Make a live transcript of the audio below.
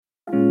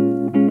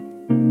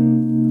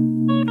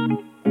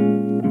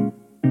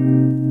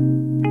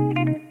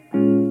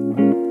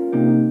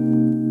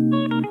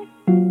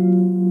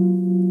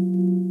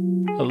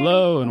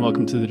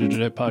welcome to the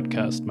Digiday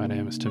Podcast. My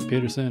name is Tim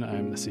Peterson.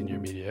 I'm the Senior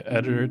Media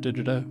Editor at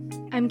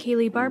Digiday. I'm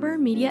Kaylee Barber,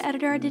 Media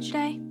Editor at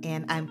Digiday.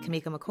 And I'm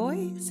Kimeko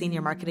McCoy,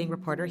 Senior Marketing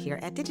Reporter here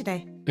at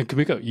Digiday. And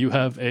Kimeko, you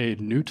have a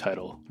new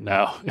title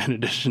now in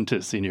addition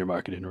to Senior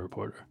Marketing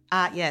Reporter.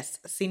 Yes,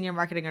 Senior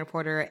Marketing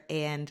Reporter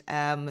and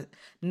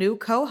new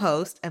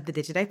co-host of the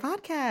Digiday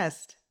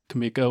Podcast.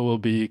 Kimeko will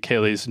be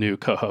Kaylee's new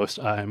co-host.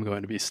 I'm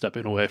going to be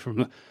stepping away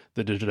from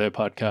the Digiday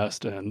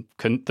Podcast and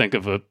couldn't think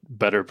of a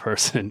better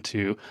person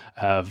to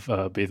have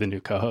be the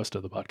new co-host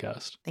of the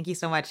podcast. Thank you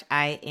so much.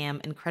 I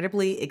am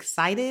incredibly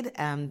excited.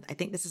 I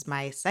think this is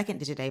my second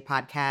Digiday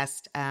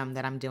podcast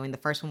that I'm doing. The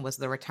first one was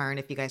The Return,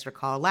 if you guys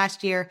recall,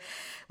 last year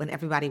when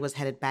everybody was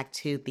headed back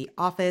to the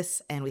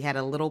office and we had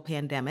a little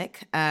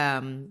pandemic.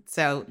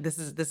 So this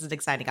is an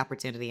exciting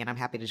opportunity and I'm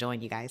happy to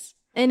join you guys.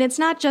 And it's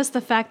not just the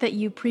fact that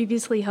you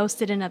previously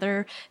hosted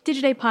another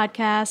Digiday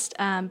podcast,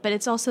 but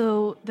it's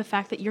also the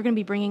fact that you're going to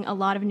be bringing a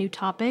lot of new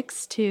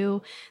topics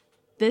to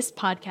this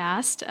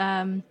podcast.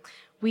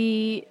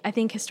 I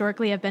think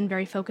historically have been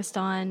very focused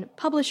on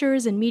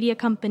publishers and media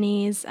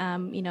companies.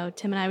 Tim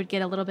and I would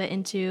get a little bit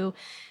into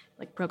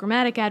like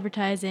programmatic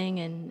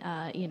advertising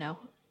and,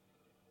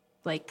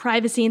 like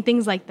privacy and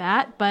things like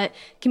that. But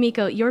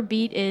Kimeko, your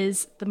beat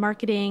is the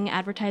marketing,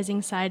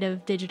 advertising side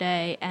of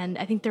Digiday, and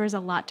I think there is a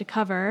lot to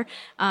cover.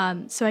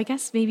 So I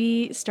guess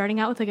maybe starting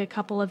out with like a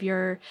couple of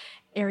your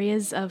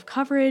areas of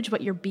coverage,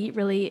 what your beat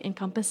really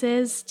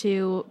encompasses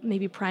to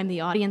maybe prime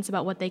the audience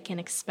about what they can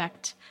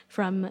expect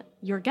from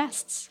your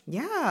guests.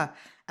 Yeah.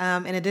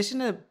 In addition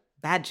to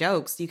bad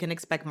jokes, you can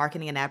expect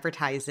marketing and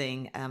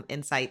advertising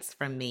insights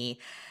from me.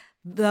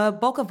 The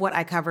bulk of what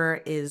I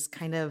cover is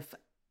kind of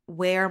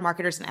where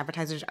marketers and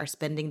advertisers are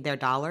spending their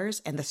dollars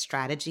and the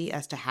strategy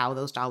as to how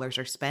those dollars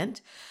are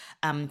spent.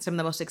 Some of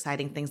the most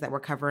exciting things that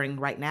we're covering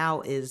right now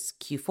is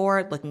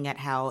Q4, looking at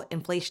how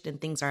inflation and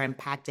things are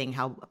impacting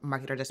how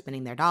marketers are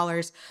spending their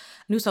dollars,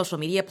 new social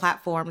media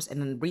platforms,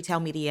 and then retail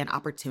media and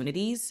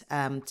opportunities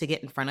to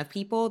get in front of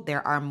people.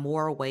 There are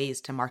more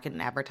ways to market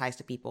and advertise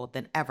to people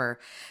than ever.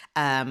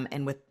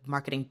 And with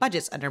marketing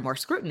budgets under more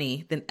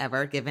scrutiny than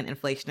ever, given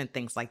inflation and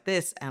things like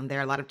this, there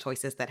are a lot of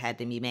choices that had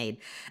to be made.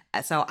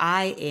 So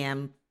I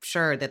am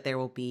sure that there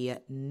will be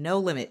no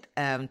limit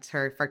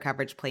for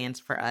coverage plans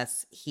for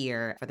us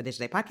here for the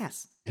Digiday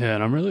Podcast. Yeah,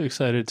 and I'm really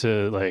excited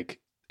to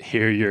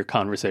hear your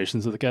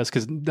conversations with the guests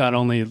because not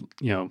only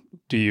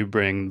do you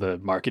bring the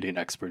marketing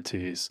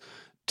expertise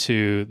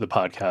to the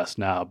podcast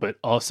now, but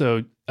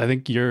also I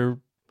think I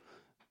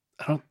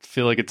don't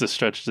feel like it's a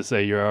stretch to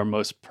say you're our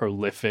most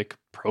prolific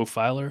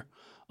profiler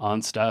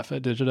on staff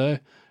at Digiday.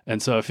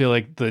 And so I feel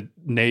like the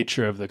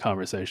nature of the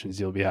conversations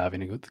you'll be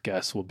having with the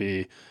guests will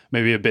be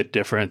maybe a bit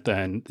different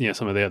than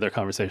some of the other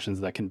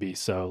conversations that can be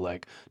so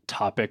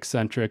topic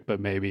centric, but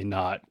maybe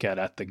not get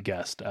at the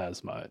guest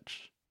as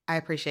much. I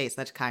appreciate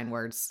such kind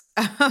words.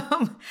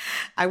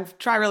 I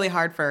try really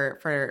hard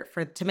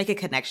to make a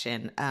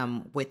connection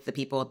with the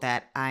people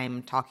that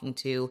I'm talking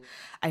to.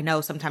 I know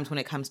sometimes when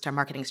it comes to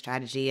marketing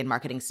strategy and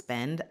marketing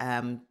spend,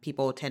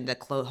 people tend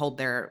to hold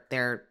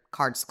their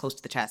cards close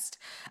to the chest.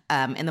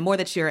 And the more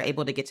that you're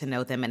able to get to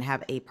know them and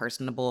have a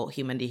personable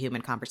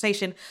human-to-human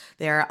conversation,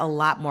 they're a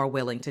lot more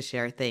willing to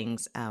share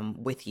things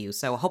with you.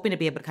 So hoping to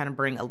be able to kind of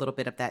bring a little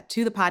bit of that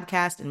to the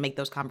podcast and make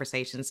those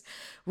conversations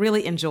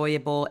really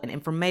enjoyable and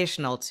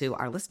informational to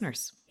our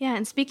listeners. Yeah,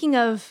 and speaking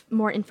of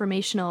more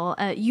informational,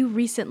 you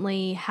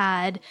recently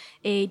had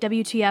a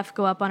WTF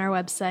go up on our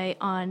website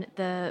on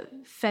the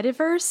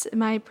Fediverse.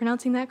 Am I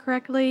pronouncing that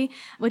correctly?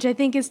 Which I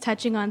think is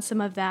touching on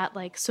some of that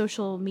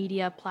social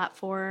media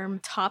platform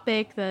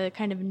topic, the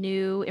kind of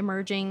new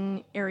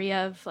emerging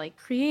area of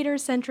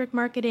creator-centric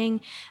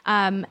marketing.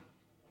 And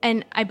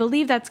I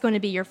believe that's going to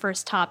be your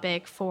first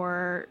topic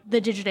for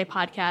the Digiday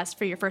Podcast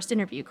for your first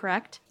interview,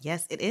 correct?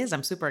 Yes, it is.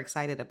 I'm super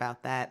excited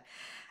about that.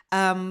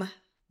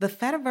 The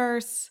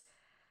Fediverse,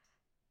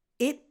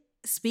 it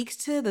speaks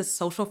to the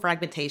social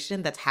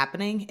fragmentation that's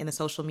happening in the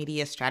social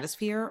media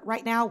stratosphere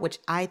right now, which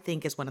I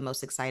think is one of the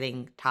most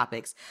exciting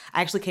topics.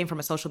 I actually came from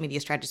a social media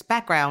strategist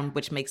background,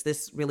 which makes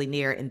this really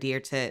near and dear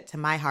to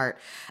my heart.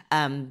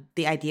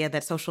 The idea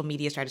that social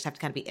media strategists have to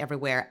kind of be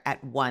everywhere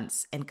at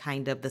once and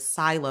kind of the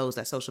silos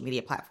that social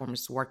media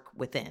platforms work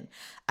within.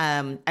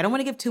 I don't want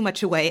to give too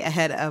much away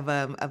ahead of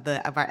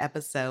our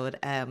episode,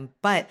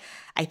 but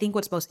I think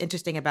what's most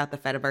interesting about the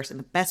Fediverse and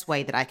the best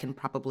way that I can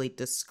probably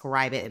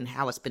describe it and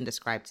how it's been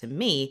described to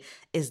me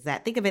is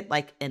that think of it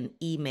like an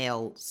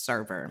email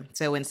server.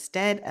 So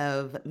instead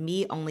of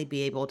me only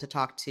be able to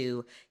talk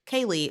to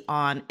Kaylee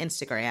on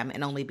Instagram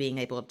and only being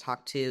able to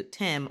talk to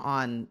Tim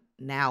on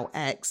now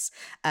X,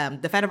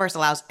 the Fediverse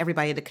allows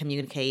everybody to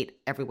communicate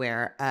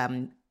everywhere.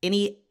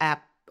 Any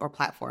app or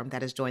platform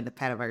that has joined the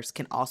Fediverse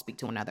can all speak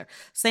to one another.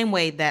 Same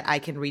way that I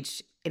can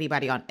reach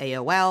anybody on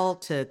AOL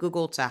to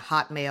Google to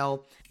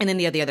Hotmail and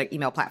any of the other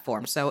email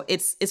platforms. So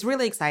it's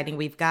really exciting.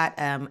 We've got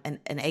an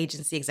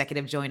agency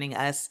executive joining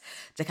us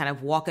to kind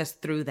of walk us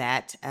through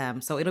that.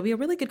 So it'll be a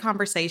really good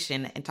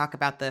conversation and talk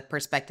about the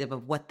perspective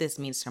of what this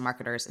means to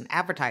marketers and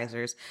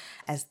advertisers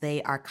as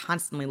they are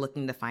constantly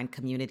looking to find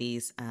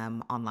communities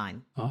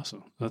online.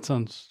 Awesome. That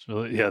sounds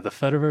really, yeah, the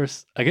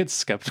Fediverse, I get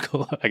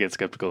skeptical. I get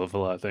skeptical of a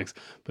lot of things,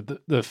 but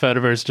the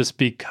Fediverse, just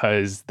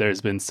because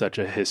there's been such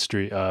a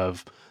history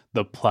of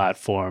the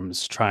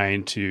platforms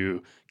trying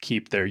to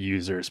keep their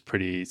users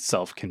pretty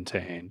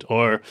self-contained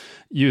or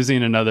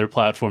using another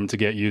platform to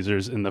get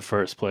users in the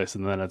first place.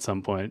 And then at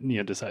some point,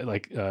 decide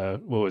like,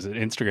 what was it?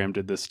 Instagram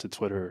did this to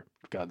Twitter.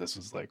 God, this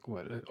was like,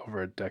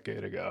 over a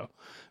decade ago,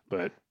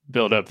 but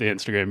build up the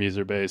Instagram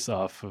user base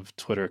off of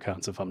Twitter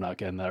accounts, if I'm not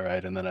getting that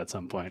right. And then at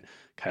some point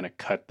kind of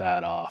cut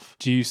that off.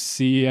 Do you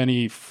see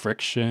any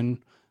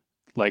friction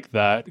like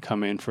that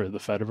coming for the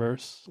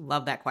Fediverse?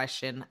 Love that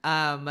question.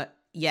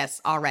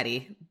 Yes,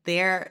 already.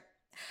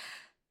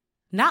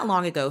 Not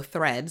long ago,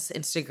 Threads,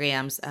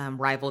 Instagram's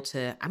rival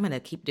to, I'm going to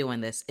keep doing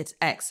this, it's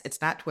X,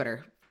 it's not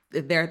Twitter,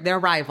 their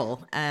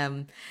rival,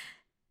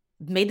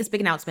 made this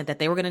big announcement that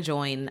they were going to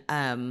join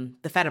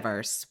the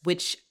Fediverse,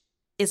 which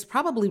is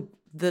probably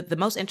the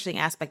most interesting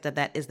aspect of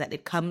that is that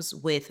it comes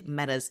with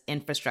Meta's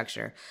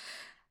infrastructure.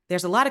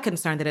 There's a lot of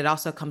concern that it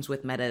also comes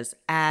with Meta's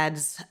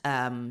ads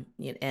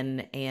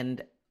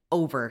and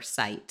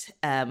oversight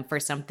for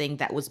something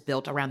that was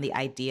built around the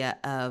idea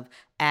of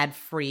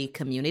ad-free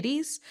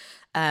communities.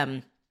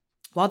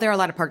 While there are a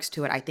lot of perks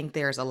to it, I think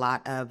there's a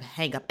lot of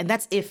hang-up. And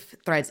that's if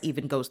Threads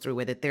even goes through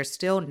with it. There's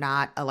still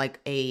not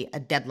a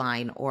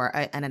deadline or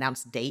an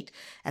announced date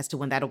as to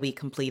when that'll be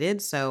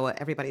completed. So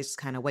everybody's just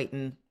kind of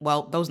waiting.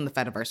 Well, those in the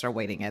Fediverse are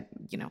waiting at,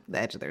 the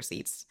edge of their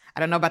seats. I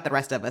don't know about the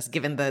rest of us,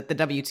 given the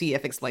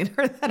WTF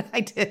explainer that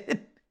I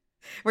did.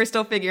 We're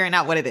still figuring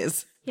out what it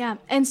is. Yeah.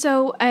 And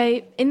so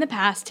in the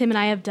past, Tim and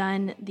I have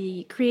done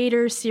the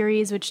Creators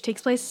series, which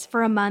takes place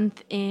for a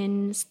month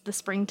in the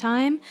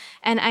springtime.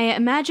 And I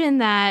imagine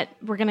that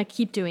we're going to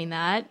keep doing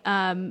that.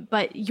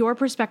 But your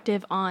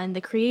perspective on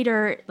the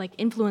creator, like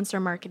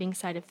influencer marketing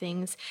side of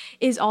things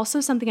is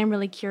also something I'm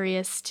really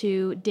curious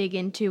to dig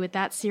into with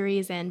that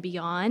series and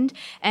beyond.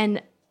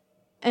 And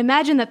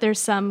imagine that there's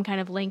some kind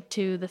of link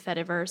to the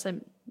Fediverse.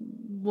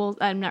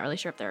 I'm not really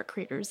sure if there are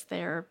creators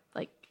there,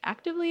 like,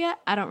 actively yet.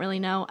 I don't really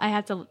know. I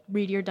have to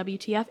read your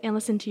WTF and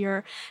listen to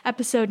your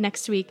episode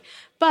next week.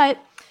 But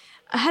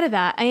ahead of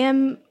that, I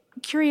am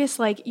curious,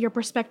 like, your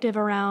perspective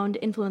around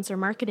influencer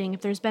marketing,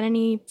 if there's been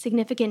any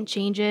significant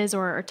changes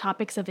or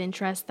topics of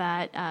interest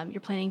that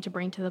you're planning to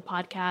bring to the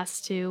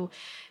podcast to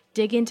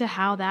dig into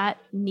how that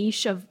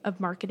niche of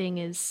marketing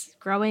is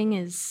growing,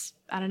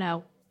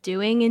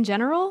 doing in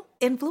general.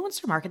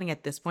 Influencer marketing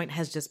at this point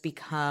has just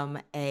become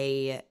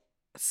a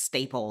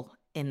staple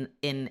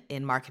in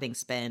marketing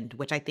spend,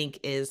 which I think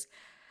is,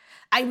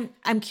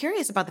 I'm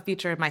curious about the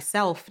future of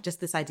myself,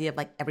 just this idea of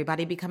like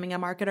everybody becoming a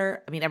marketer.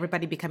 I mean,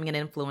 everybody becoming an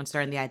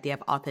influencer and the idea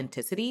of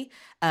authenticity.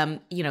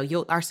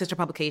 Our sister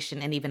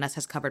publication and even us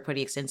has covered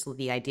pretty extensively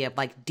the idea of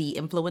like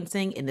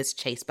de-influencing in this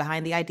chase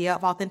behind the idea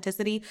of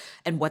authenticity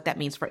and what that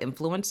means for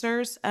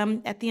influencers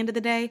at the end of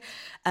the day.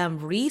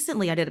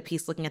 Recently, I did a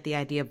piece looking at the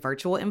idea of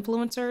virtual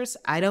influencers.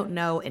 I don't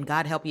know, and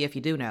God help you if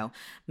you do know,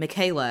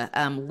 Michaela,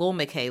 Lil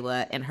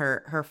Michaela and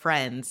her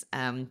friends,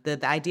 the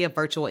idea of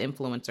virtual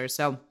influencers.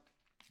 So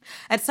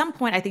at some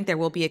point, I think there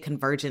will be a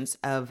convergence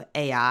of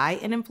AI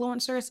and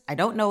influencers. I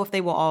don't know if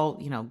they will all,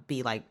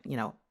 be like,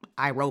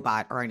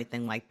 iRobot or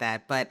anything like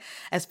that. But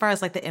as far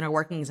as like the inner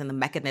workings and the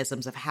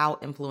mechanisms of how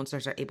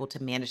influencers are able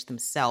to manage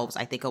themselves,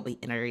 I think it'll be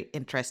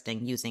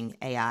interesting using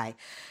AI.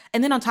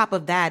 And then on top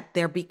of that,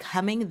 they're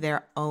becoming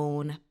their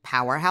own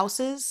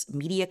powerhouses,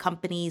 media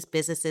companies,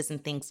 businesses,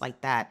 and things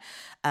like that.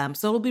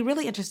 So it'll be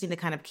really interesting to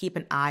kind of keep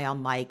an eye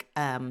on like,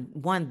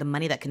 one, the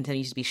money that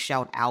continues to be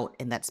shelled out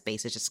in that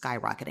space is just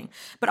skyrocketing,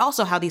 but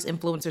also how these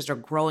influencers are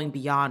growing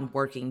beyond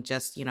working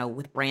just,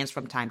 with brands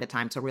from time to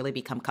time to really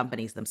become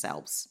companies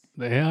themselves.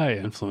 The AI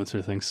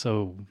influencer thing's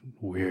so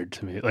weird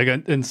to me. Like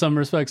in some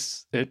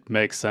respects, it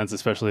makes sense,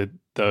 especially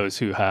those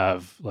who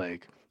have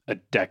like a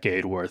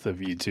decade worth of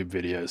YouTube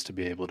videos to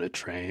be able to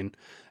train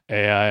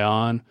AI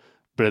on.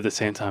 But at the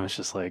same time, it's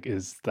just like,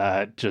 is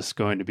that just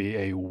going to be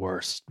a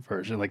worse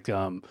version? Like,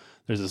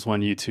 there's this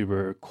one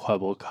YouTuber,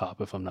 Quibble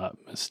Cop, if I'm not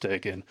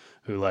mistaken,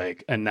 who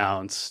like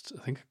announced,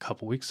 I think a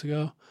couple weeks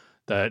ago,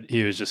 that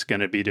he was just going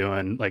to be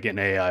doing like an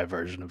AI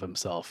version of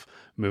himself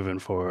moving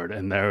forward.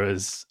 And it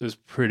was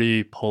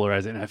pretty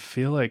polarizing. I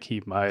feel like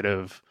he might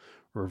have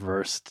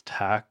reversed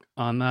tack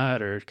on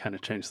that or kind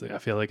of changed I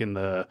feel like in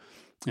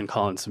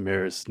Colin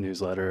Samir's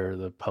newsletter,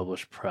 the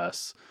published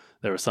press,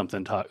 there was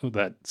something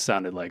that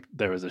sounded like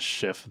there was a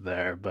shift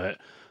there, but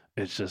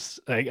it's just,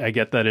 I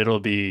get that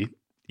it'll be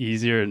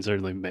easier and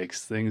certainly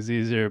makes things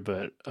easier,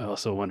 but I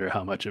also wonder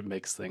how much it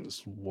makes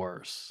things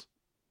worse.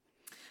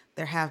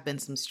 there have been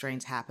some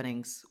strange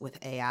happenings with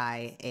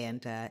AI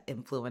and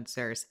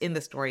influencers. In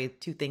the story,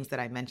 two things that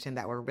I mentioned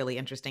that were really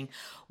interesting.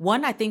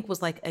 One, I think,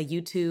 was like a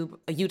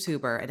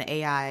YouTuber, an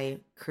AI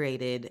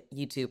created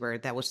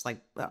YouTuber that was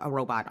like a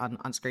robot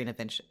on screen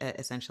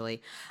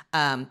essentially,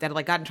 that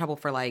like got in trouble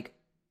for like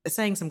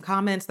saying some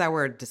comments that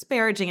were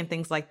disparaging and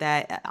things like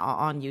that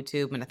on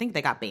YouTube, and I think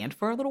they got banned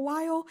for a little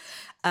while.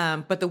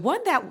 But the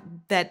one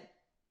that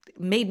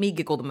made me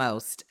giggle the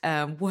most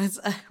was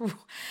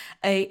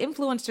a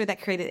influencer that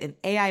created an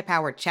AI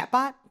powered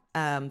chatbot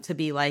to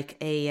be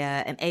like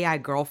an AI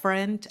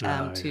girlfriend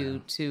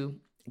to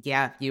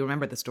yeah, you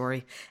remember the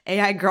story.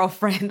 AI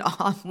girlfriend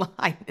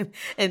online,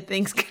 and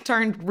things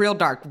turned real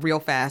dark real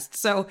fast.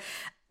 So,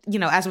 you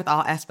know, as with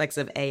all aspects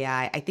of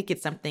AI, I think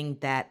it's something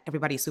that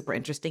everybody's super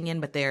interested in,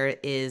 but there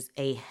is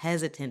a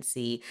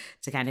hesitancy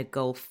to kind of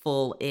go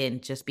full in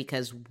just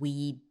because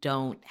we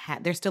don't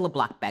have, there's still a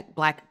black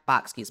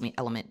box,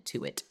 element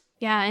to it.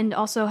 Yeah, and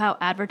also how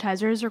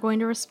advertisers are going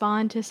to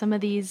respond to some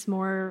of these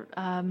more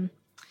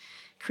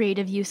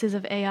creative uses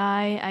of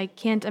AI. I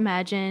can't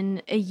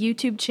imagine a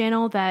YouTube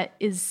channel that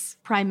is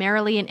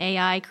primarily an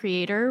AI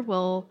creator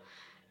will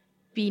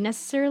be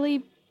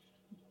necessarily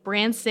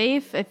brand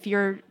safe if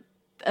you're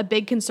a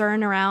big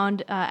concern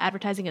around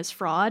advertising as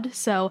fraud.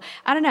 So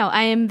I don't know.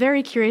 I am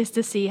very curious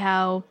to see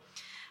how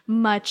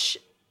much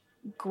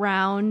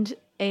ground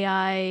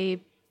AI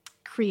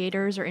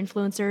creators or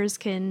influencers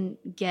can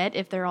get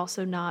if they're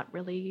also not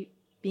really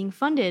being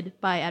funded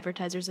by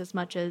advertisers as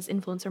much as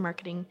influencer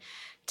marketing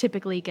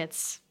typically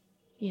gets,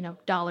 you know,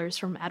 dollars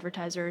from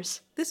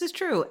advertisers. This is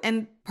true.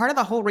 And part of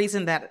the whole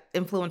reason that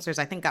influencers,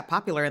 I think, got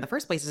popular in the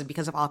first place is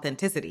because of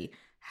authenticity.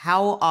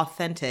 How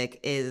authentic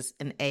is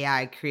an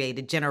AI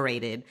created,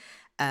 generated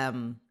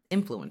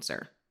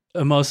influencer?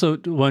 I'm also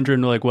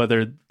wondering like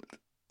whether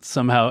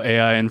somehow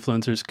AI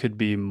influencers could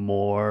be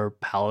more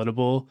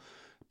palatable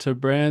to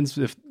brands,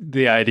 if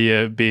the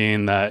idea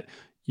being that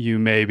you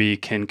maybe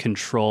can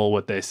control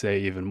what they say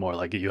even more.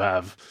 Like you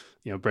have,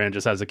 you know, brand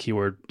just has a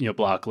keyword, you know,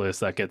 block list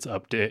that gets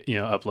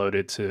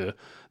uploaded to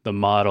the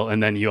model.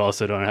 And then you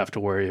also don't have to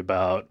worry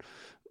about,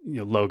 you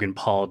know, Logan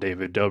Paul,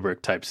 David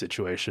Dobrik type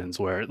situations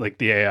where like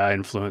the AI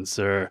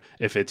influencer,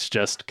 if it's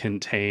just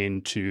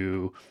contained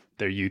to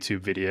their YouTube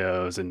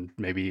videos and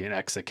maybe an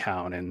X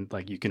account and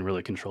like you can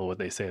really control what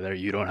they say there,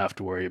 you don't have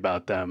to worry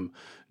about them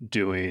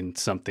doing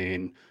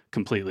something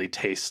completely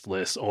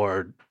tasteless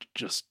or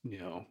just, you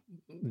know,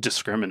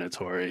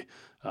 discriminatory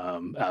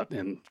out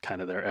in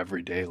kind of their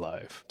everyday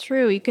life.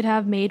 True. You could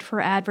have made for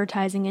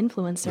advertising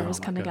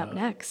influencers coming up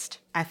next.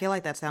 I feel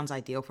like that sounds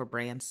ideal for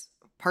brands.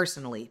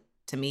 Personally,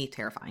 to me,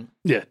 terrifying.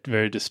 Yeah,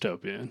 very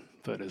dystopian,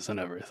 but isn't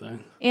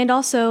everything. And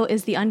also,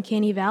 is the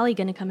uncanny valley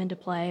going to come into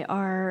play?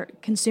 Are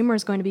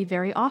consumers going to be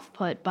very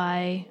off-put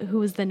by, who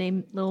was the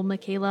name, Little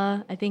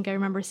Michaela? I think I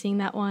remember seeing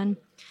that one.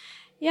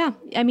 Yeah,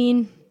 I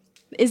mean,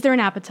 is there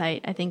an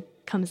appetite? I think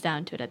comes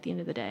down to it at the end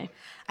of the day.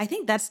 I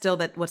think that's still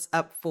what's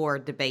up for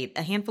debate.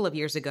 A handful of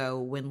years ago,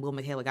 when Lil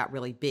Michaela got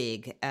really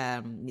big,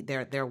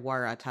 there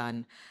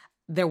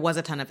was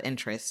a ton of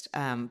interest.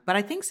 But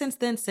I think since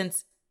then,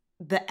 since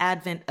the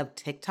advent of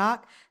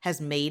TikTok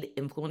has made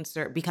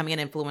becoming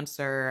an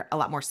influencer a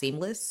lot more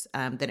seamless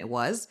than it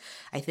was.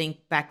 I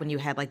think back when you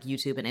had like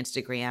YouTube and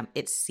Instagram,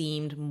 it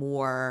seemed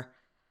more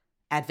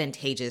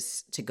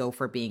advantageous to go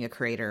for being a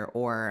creator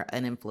or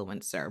an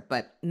influencer.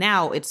 But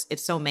now it's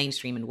so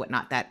mainstream and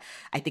whatnot that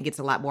I think it's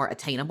a lot more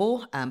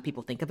attainable.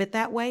 People think of it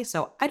that way.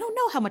 So I don't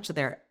know how much of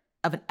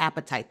an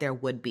appetite there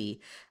would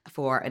be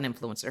for an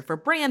influencer. For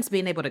brands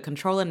being able to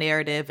control a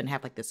narrative and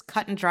have like this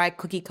cut and dry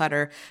cookie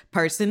cutter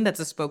person that's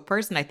a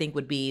spokesperson, I think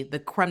would be the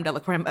creme de la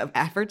creme of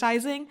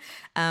advertising.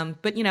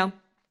 But you know,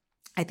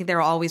 I think there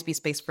will always be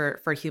space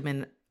for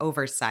human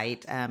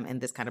oversight,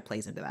 and this kind of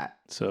plays into that.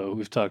 So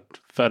we've talked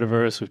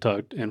Fediverse, we've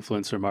talked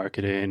influencer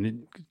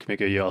marketing.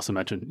 Kimeko, you also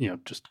mentioned, you know,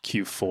 just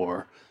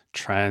Q4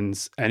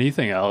 trends.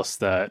 Anything else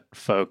that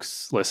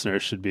folks,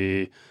 listeners should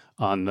be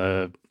on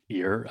the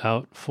ear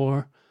out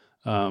for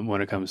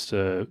when it comes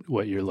to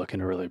what you're looking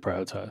to really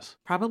prioritize?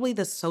 Probably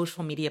the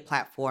social media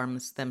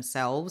platforms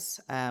themselves,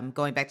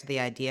 going back to the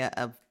idea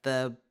of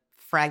the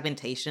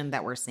fragmentation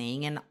that we're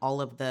seeing in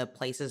all of the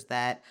places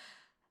that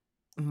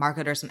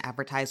marketers and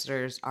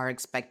advertisers are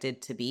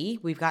expected to be.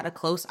 We've got a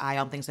close eye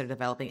on things that are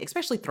developing,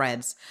 especially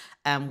Threads,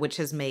 which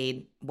has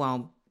made,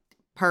 well,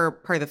 per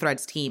the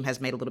Threads team, has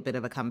made a little bit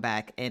of a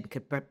comeback and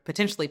could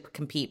potentially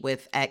compete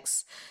with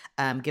X,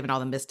 given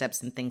all the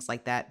missteps and things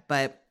like that.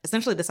 But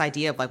essentially this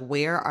idea of like,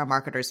 where are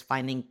marketers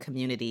finding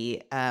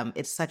community?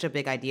 It's such a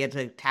big idea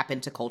to tap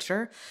into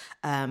culture.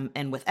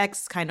 And with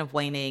X kind of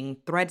waning,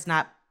 Threads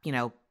not, you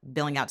know,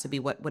 billing out to be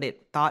what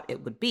it thought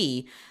it would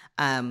be,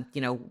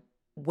 you know,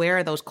 where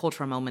are those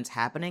cultural moments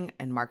happening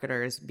and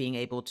marketers being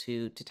able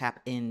to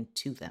tap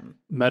into them?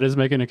 Meta's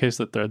making a case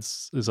that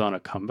Threads is on a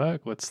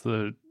comeback. What's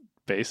the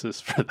basis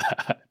for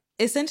that?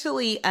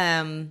 Essentially,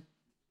 I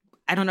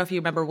I don't know if you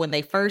remember when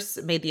they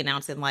first made the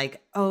announcement,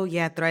 like, oh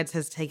yeah, Threads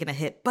has taken a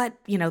hit, but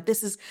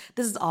this is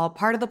all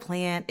part of the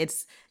plan.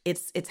 It's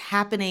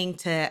happening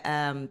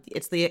to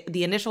it's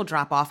the initial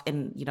drop off,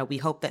 and we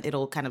hope that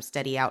it'll kind of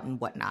steady out and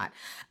whatnot.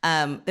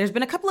 There's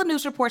been a couple of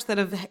news reports that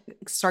have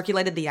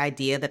circulated the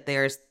idea that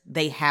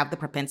they have the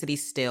propensity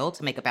still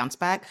to make a bounce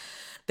back.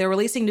 They're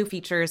releasing new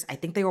features. I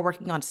think they were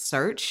working on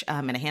search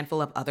and a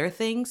handful of other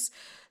things.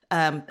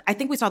 I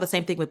think we saw the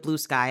same thing with Blue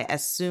Sky.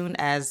 As soon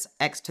as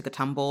X took a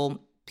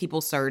tumble,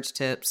 people surged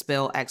to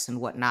spill X and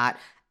whatnot.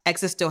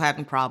 X is still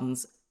having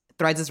problems.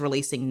 Threads is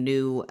releasing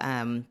new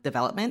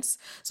developments.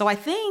 So I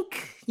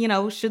think,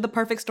 should the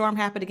perfect storm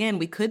happen again,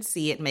 we could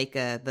see it make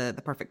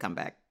the perfect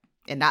comeback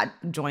and not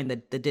join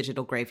the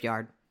digital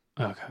graveyard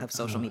of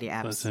social media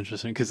apps. That's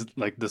interesting because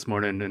like this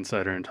morning,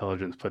 Insider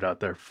Intelligence put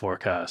out their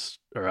forecast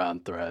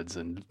around Threads,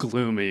 and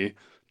gloomy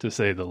to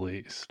say the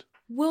least.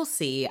 We'll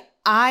see.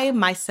 I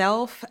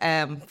myself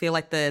feel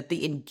like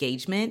the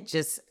engagement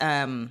just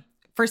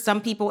for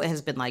some people, it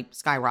has been like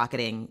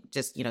skyrocketing,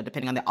 just,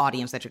 depending on the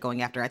audience that you're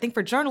going after. I think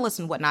for journalists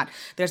and whatnot,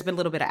 there's been a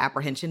little bit of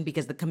apprehension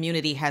because the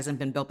community hasn't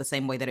been built the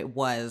same way that it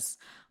was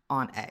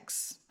on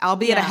X.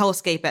 Albeit a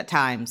hellscape at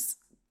times,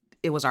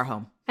 it was our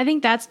home. I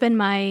think that's been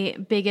my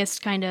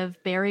biggest kind of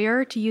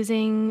barrier to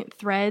using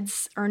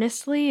Threads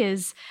earnestly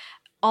is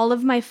all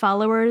of my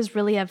followers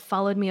really have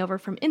followed me over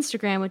from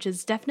Instagram, which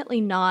is definitely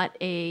not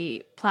a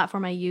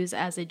platform I use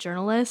as a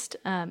journalist.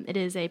 It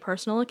is a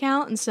personal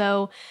account. And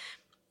so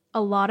a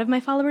lot of my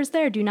followers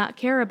there do not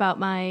care about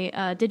my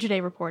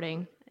Digiday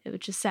reporting,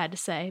 which is sad to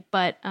say.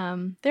 But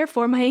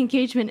therefore, my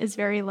engagement is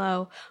very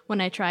low when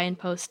I try and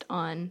post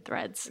on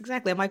Threads.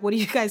 Exactly. I'm like, what do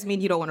you guys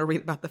mean you don't want to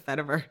read about the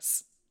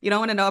Fediverse? You don't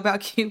want to know about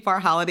Q4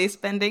 holiday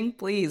spending?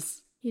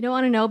 Please. You don't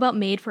want to know about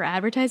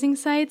made-for-advertising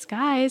sites?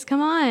 Guys,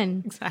 come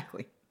on.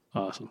 Exactly.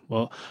 Awesome.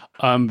 Well,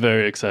 I'm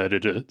very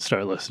excited to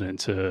start listening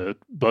to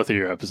both of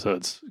your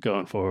episodes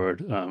going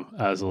forward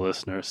as a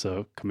listener.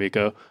 So,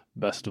 Kimeko,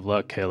 best of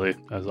luck. Kaylee,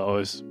 as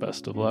always,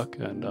 best of luck.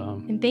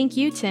 And thank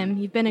you, Tim.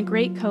 You've been a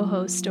great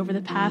co-host over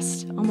the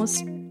past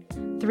almost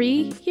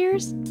 3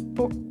 years,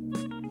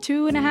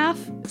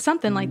 2.5,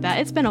 something like that.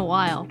 It's been a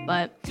while,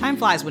 but time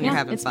flies when you're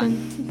having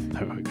fun.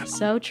 There we go.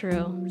 So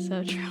true.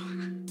 So true.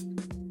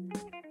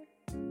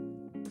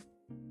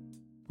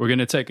 We're going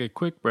to take a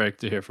quick break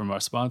to hear from our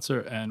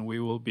sponsor, and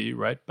we will be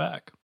right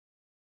back.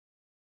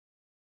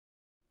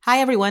 Hi,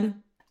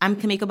 everyone. I'm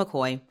Kimeko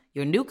McCoy,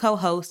 your new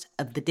co-host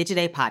of the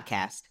Digiday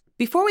Podcast.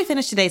 Before we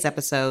finish today's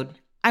episode,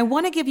 I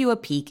want to give you a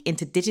peek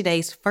into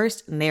Digiday's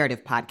first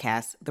narrative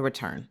podcast, The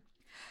Return,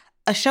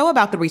 a show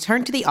about the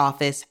return to the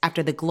office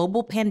after the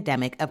global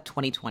pandemic of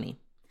 2020.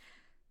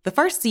 The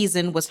first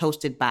season was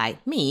hosted by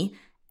me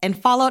and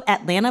followed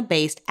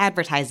Atlanta-based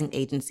advertising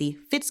agency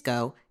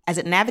Fitzco as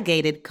it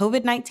navigated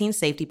COVID-19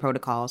 safety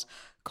protocols,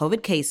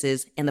 COVID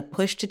cases, and the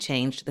push to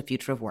change the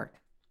future of work.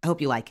 I hope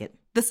you like it.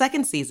 The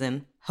second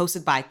season,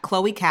 hosted by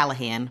Chloe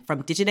Callahan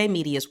from Digiday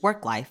Media's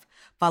Work Life,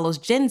 follows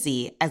Gen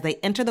Z as they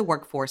enter the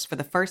workforce for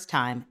the first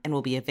time and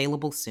will be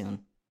available soon.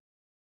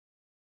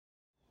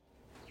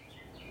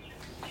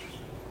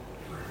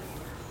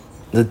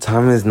 The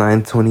time is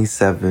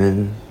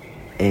 9:27,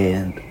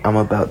 and I'm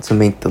about to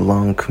make the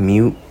long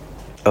commute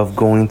of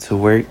going to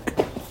work.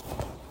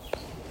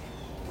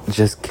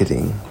 Just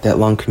kidding. That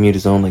long commute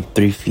is only like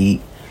 3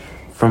 feet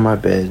from my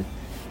bed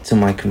to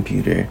my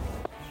computer.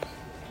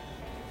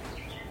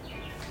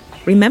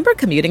 Remember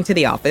commuting to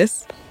the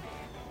office?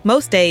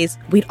 Most days,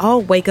 we'd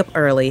all wake up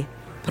early,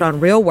 put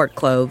on real work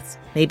clothes,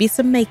 maybe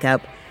some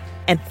makeup,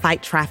 and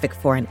fight traffic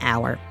for an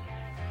hour.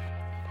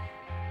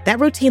 That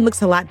routine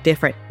looks a lot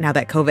different now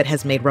that COVID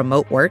has made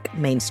remote work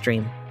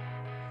mainstream.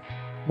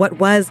 What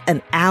was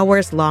an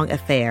hours-long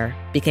affair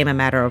became a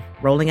matter of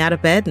rolling out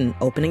of bed and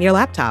opening your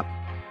laptop.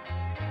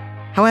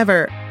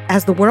 However,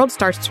 as the world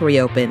starts to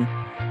reopen,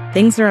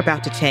 things are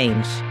about to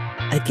change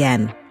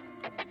again.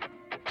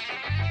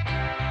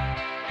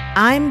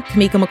 I'm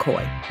Kimeko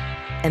McCoy,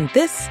 and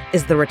this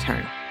is The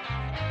Return,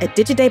 a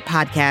Digiday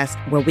podcast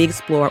where we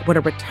explore what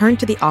a return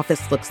to the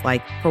office looks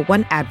like for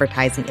one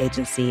advertising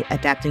agency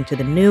adapting to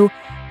the new,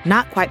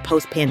 not quite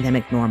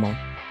post-pandemic normal.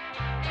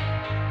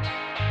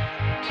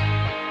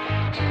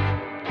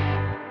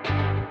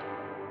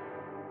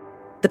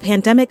 The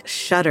pandemic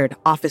shuttered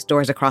office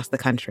doors across the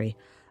country,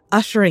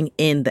 ushering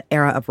in the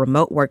era of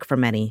remote work for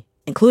many,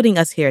 including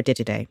us here at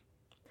Digiday.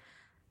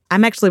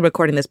 I'm actually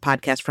recording this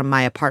podcast from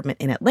my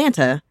apartment in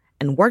Atlanta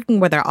and working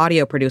with our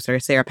audio producer,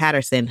 Sarah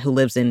Patterson, who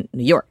lives in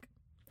New York.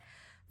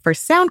 For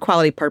sound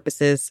quality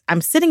purposes, I'm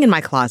sitting in my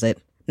closet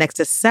next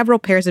to several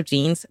pairs of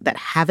jeans that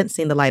haven't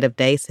seen the light of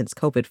day since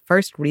COVID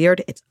first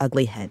reared its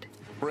ugly head.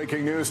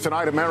 Breaking news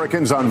tonight,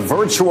 Americans on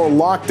virtual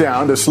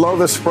lockdown to slow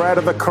the spread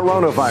of the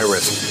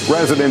coronavirus.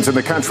 Residents in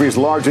the country's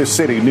largest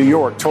city, New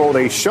York, told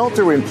a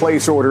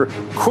shelter-in-place order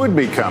could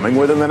be coming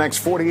within the next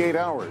 48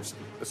 hours.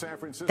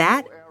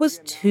 That was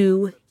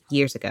 2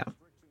 years ago.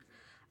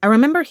 I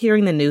remember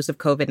hearing the news of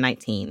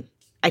COVID-19.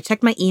 I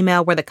checked my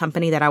email where the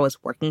company that I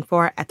was working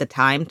for at the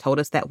time told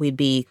us that we'd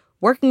be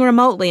working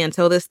remotely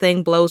until this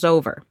thing blows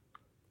over.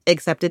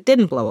 except it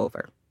didn't blow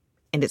over,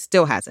 and it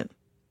still hasn't.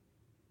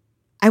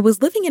 I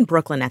was living in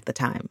Brooklyn at the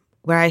time,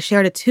 where I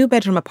shared a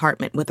 2-bedroom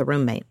apartment with a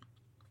roommate.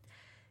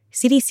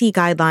 CDC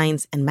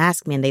guidelines and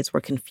mask mandates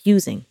were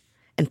confusing,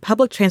 and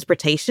public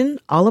transportation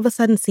all of a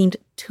sudden seemed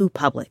too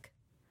public.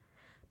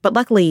 But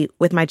luckily,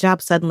 with my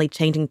job suddenly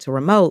changing to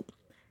remote,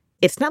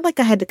 it's not like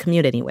I had to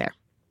commute anywhere.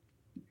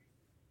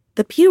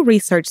 The Pew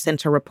Research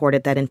Center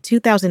reported that in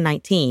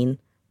 2019,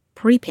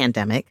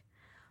 pre-pandemic,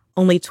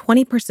 only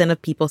 20%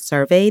 of people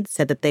surveyed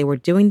said that they were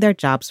doing their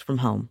jobs from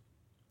home.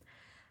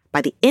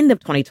 By the end of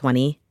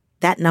 2020,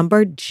 that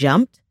number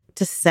jumped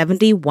to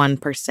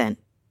 71%.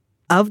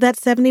 Of that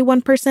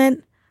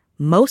 71%,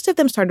 most of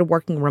them started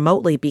working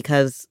remotely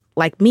because,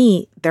 like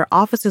me, their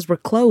offices were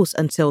closed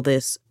until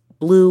this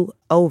blew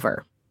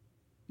over.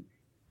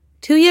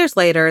 2 years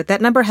later, that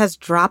number has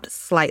dropped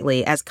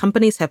slightly as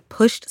companies have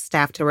pushed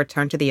staff to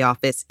return to the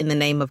office in the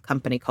name of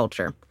company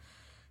culture.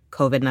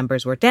 COVID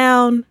numbers were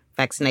down,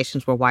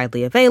 vaccinations were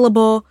widely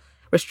available,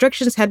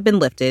 restrictions had been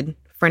lifted,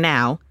 for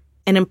now,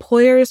 and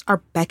employers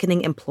are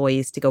beckoning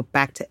employees to go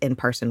back to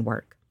in-person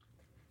work.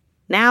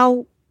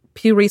 Now,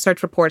 Pew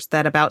Research reports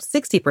that about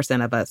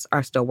 60% of us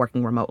are still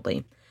working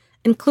remotely,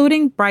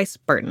 including Bryce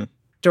Burton,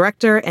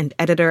 director and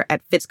editor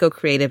at Fitzco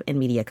Creative and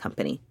Media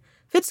Company.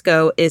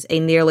 Fitzco is a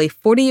nearly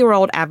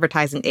 40-year-old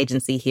advertising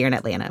agency here in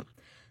Atlanta.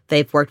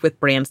 They've worked with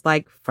brands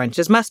like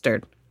French's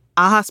Mustard,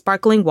 AHA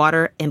Sparkling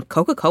Water, and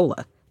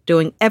Coca-Cola,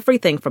 doing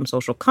everything from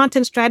social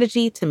content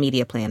strategy to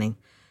media planning.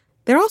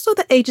 They're also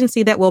the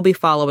agency that we'll be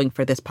following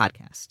for this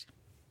podcast.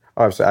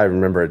 Oh, I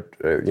remember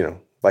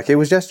it, like it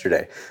was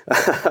yesterday.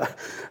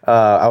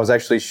 I was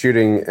actually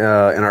shooting in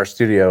our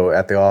studio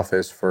at the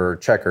office for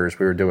Checkers.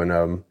 We were doing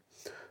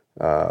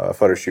a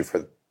photo shoot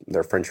for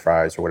their French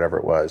fries or whatever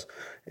it was.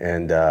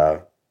 And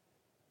they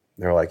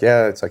were like,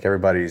 yeah, it's like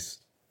everybody's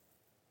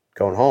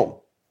going home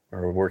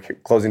or we're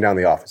closing down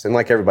the office. And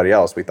like everybody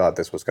else, we thought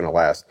this was going to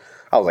last.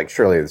 I was like,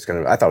 surely I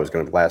thought it was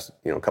going to last,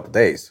 a couple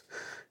days,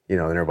 and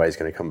everybody's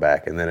going to come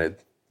back. And then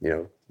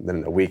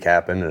then a week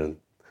happened and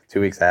 2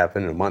 weeks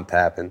happened and a month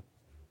happened.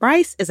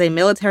 Bryce is a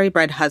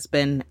military-bred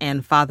husband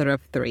and father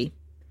of 3.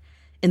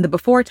 In the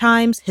before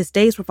times, his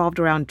days revolved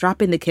around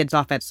dropping the kids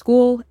off at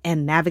school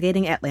and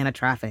navigating Atlanta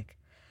traffic.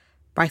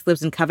 Bryce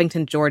lives in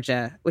Covington,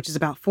 Georgia, which is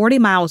about 40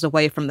 miles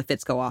away from the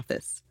Fitzco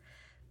office.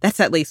 That's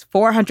at least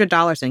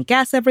 $400 in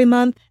gas every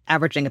month,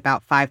 averaging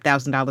about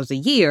 $5,000 a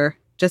year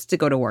just to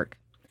go to work.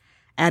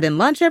 Add in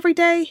lunch every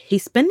day,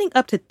 he's spending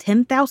up to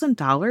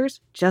 $10,000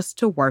 just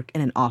to work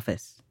in an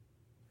office.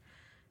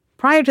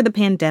 Prior to the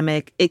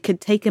pandemic, it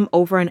could take him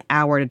over an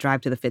hour to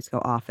drive to the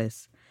Fitzco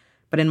office.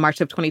 But in March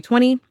of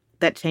 2020,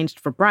 that changed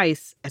for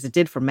Bryce, as it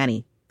did for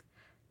many.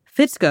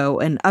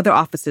 Fitzco and other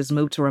offices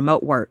moved to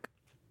remote work.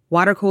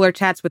 Water cooler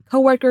chats with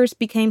coworkers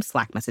became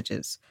Slack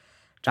messages.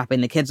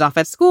 Dropping the kids off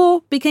at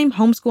school became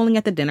homeschooling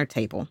at the dinner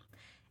table.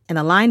 And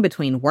the line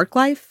between work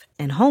life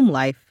and home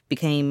life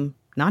became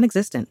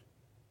non-existent.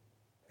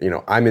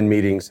 I'm in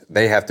meetings.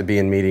 They have to be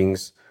in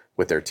meetings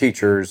with their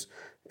teachers.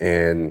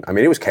 And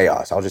it was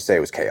chaos. I'll just say it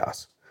was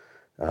chaos.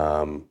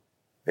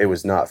 It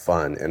was not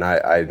fun. And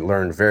I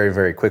learned very,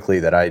 very quickly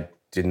that I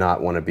did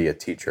not want to be a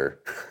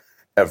teacher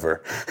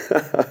ever,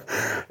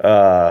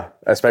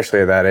 especially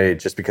at that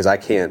age, just because I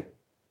can't,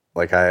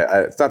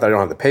 it's not that I don't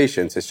have the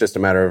patience. It's just a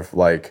matter of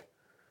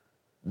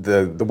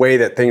the way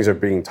that things are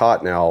being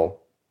taught now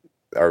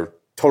are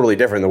totally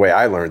different than the way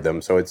I learned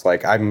them. So it's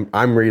like I'm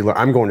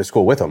going to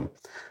school with them,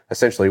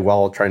 essentially,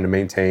 while trying to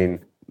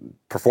maintain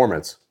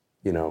performance,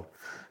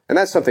 And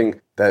that's something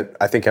that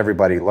I think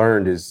everybody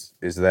learned is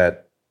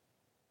that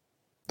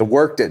the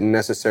work didn't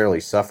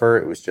necessarily suffer.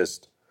 It was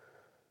just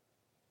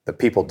the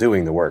people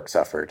doing the work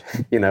suffered,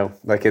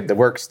 the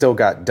work still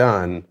got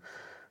done.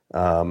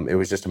 It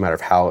was just a matter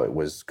of how it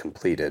was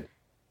completed.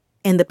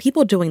 And the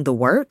people doing the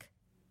work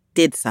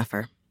did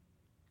suffer.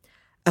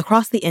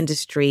 Across the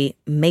industry,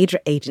 major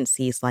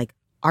agencies like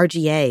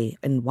RGA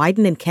and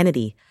Wyden and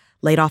Kennedy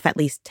laid off at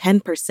least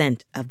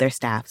 10% of their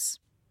staffs.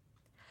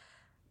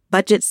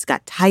 Budgets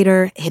got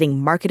tighter, hitting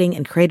marketing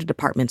and creative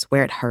departments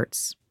where it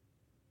hurts.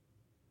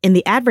 In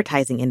the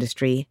advertising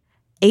industry,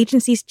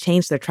 agencies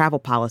changed their travel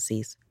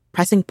policies,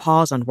 pressing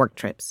pause on work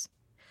trips.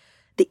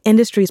 The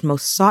industry's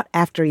most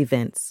sought-after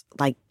events,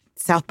 like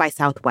South by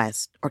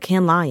Southwest or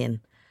Cannes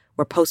Lion,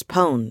 were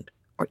postponed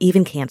or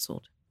even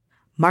canceled.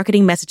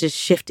 Marketing messages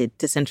shifted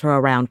to center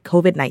around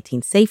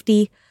COVID-19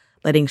 safety,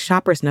 letting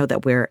shoppers know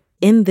that we're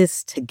in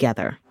this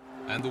together.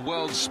 And the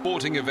world's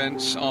sporting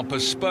events are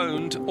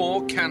postponed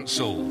or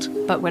cancelled.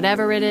 But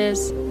whatever it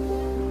is,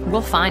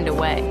 we'll find a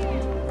way.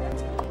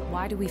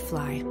 Why do we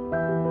fly?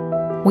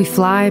 We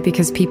fly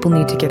because people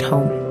need to get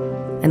home.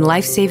 And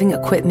life-saving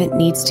equipment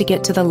needs to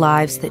get to the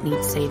lives that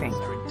need saving.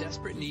 We're in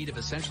desperate need of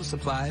essential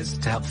supplies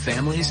to help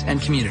families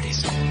and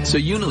communities. So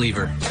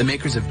Unilever, the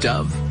makers of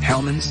Dove,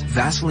 Hellmann's,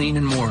 Vaseline,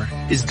 and more,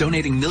 is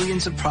donating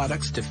millions of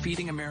products to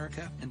Feeding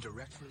America and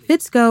Direct Relief.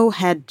 Fitzco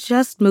had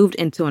just moved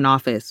into an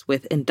office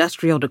with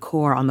industrial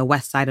decor on the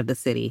west side of the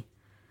city.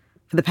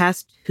 For the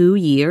past 2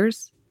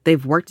 years,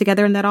 they've worked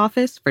together in that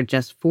office for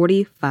just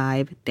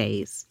 45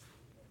 days.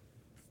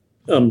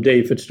 I'm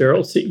Dave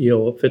Fitzgerald,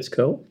 CEO of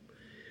Fitzco.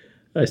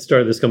 I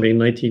started this company in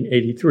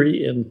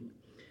 1983 and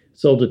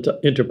sold it to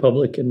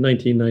Interpublic in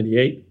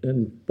 1998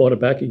 and bought it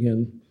back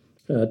again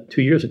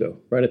 2 years ago,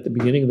 right at the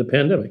beginning of the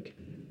pandemic.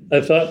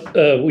 I thought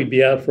we'd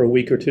be out for a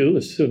week or two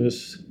as soon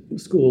as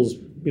schools,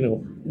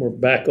 were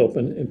back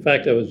open. In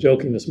fact, I was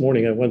joking this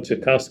morning. I went to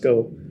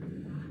Costco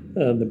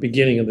the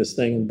beginning of this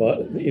thing and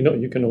bought,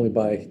 you can only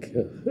buy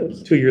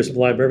 2 years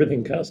supply of everything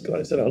in Costco.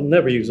 I said, I'll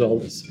never use all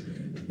this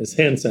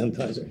hand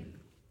sanitizer.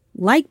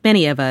 Like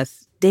many of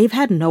us, Dave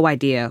had no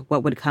idea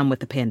what would come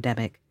with the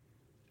pandemic.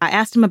 I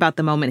asked him about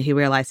the moment he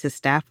realized his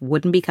staff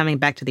wouldn't be coming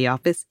back to the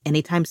office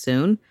anytime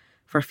soon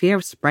for fear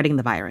of spreading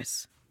the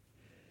virus.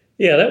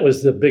 Yeah, that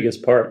was the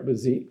biggest part,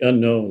 was the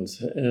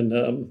unknowns and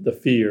the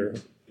fear.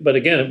 But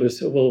again, it was,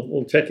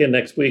 we'll check in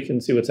next week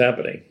and see what's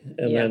happening.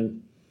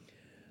 And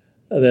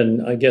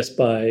then I guess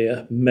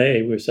by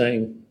May, we're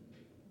saying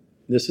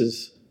this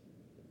is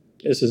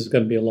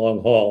going to be a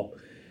long haul.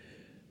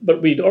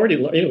 But we'd already,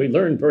 we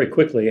learned very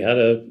quickly how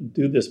to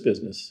do this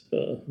business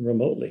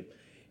remotely.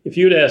 If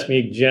you'd asked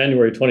me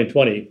January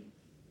 2020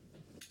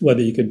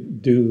 whether you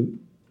could do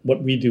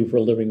what we do for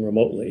a living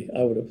remotely,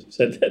 I would have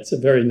said that's a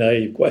very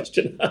naive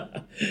question.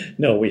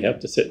 No, we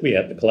have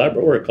to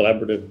collaborate. We're a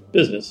collaborative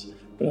business.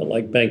 We're not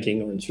like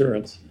banking or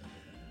insurance.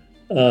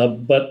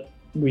 But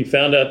we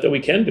found out that we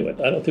can do it.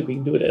 I don't think we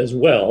can do it as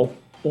well.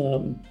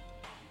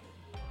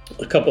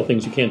 A couple of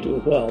things you can't do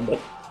as well, but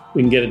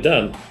we can get it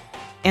done.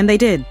 And they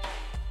did.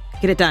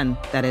 Get it done,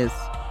 that is.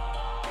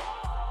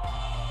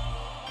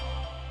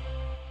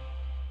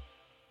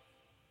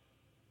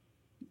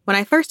 When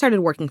I first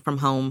started working from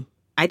home,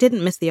 I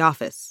didn't miss the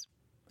office.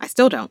 I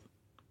still don't.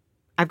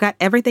 I've got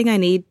everything I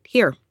need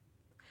here.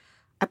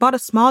 I bought a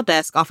small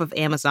desk off of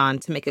Amazon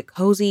to make a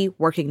cozy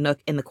working nook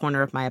in the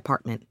corner of my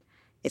apartment.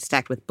 It's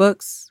stacked with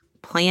books,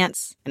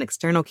 plants, an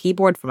external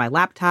keyboard for my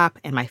laptop,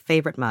 and my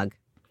favorite mug.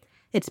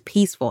 It's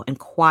peaceful and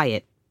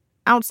quiet,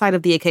 outside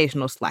of the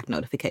occasional Slack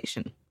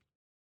notification.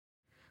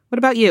 What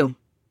about you?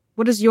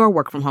 What does your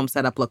work from home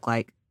setup look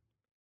like?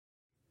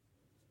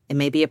 It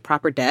may be a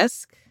proper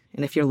desk,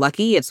 and if you're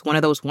lucky, it's one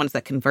of those ones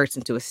that converts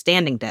into a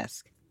standing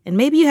desk. And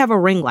maybe you have a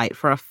ring light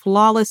for a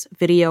flawless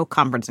video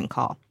conferencing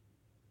call.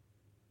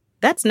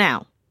 That's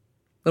now.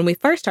 When we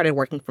first started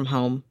working from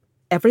home,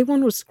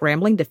 everyone was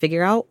scrambling to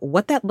figure out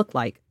what that looked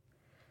like.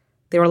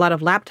 There were a lot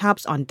of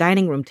laptops on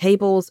dining room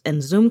tables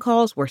and Zoom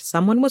calls where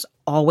someone was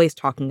always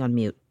talking on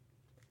mute.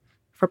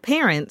 For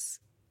parents,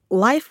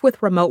 life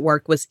with remote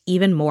work was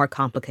even more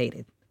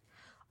complicated.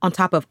 On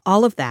top of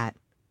all of that,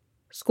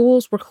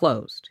 schools were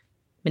closed,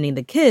 meaning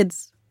the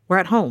kids were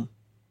at home.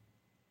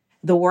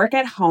 The work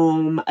at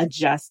home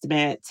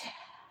adjustment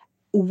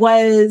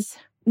was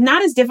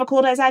not as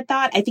difficult as I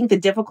thought. I think the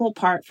difficult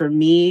part for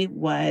me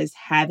was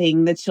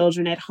having the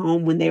children at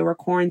home when they were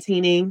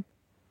quarantining.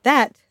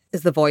 That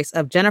is the voice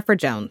of Jennifer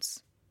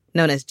Jones,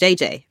 known as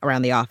JJ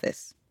around the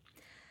office,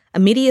 a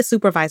media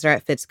supervisor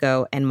at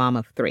Fitzco and mom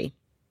of 3.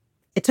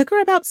 It took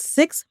her about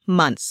 6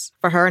 months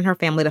for her and her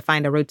family to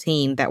find a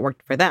routine that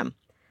worked for them.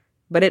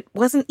 But it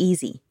wasn't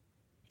easy.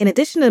 In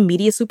addition to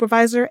media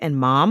supervisor and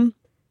mom,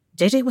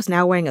 JJ was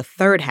now wearing a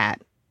third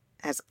hat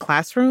as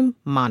classroom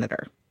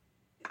monitor.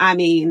 I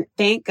mean,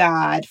 thank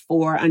God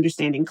for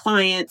understanding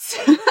clients,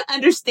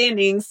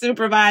 understanding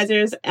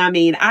supervisors. I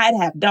mean, I'd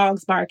have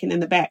dogs barking in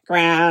the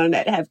background.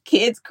 I'd have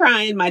kids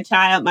crying. My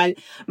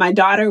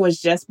daughter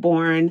was just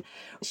born.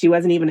 She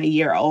wasn't even a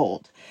year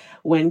old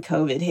when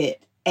COVID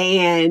hit.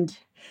 And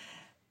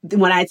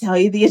when I tell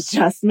you the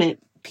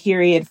adjustment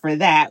period for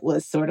that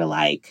was sort of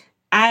like,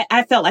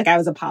 I felt like I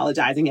was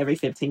apologizing every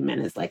 15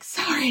 minutes, like,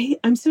 sorry,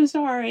 I'm so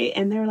sorry.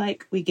 And they're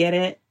like, we get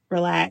it.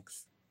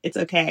 Relax. It's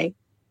okay.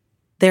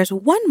 There's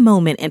one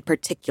moment in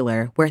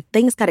particular where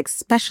things got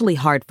especially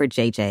hard for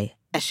JJ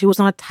as she was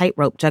on a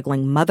tightrope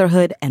juggling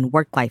motherhood and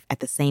work life at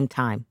the same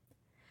time.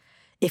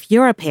 If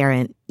you're a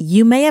parent,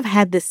 you may have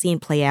had this scene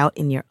play out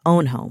in your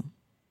own home.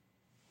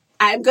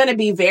 I'm going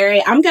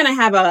to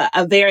have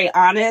a very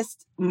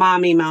honest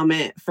mommy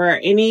moment for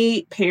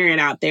any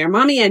parent out there,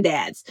 mommy and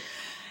dads,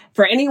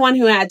 for anyone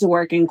who had to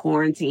work in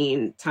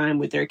quarantine time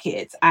with their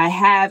kids.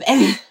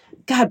 And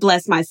God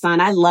bless my son.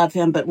 I love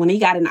him. But when he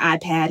got an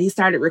iPad, he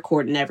started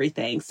recording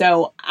everything.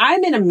 So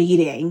I'm in a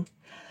meeting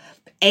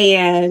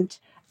and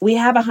we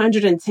have a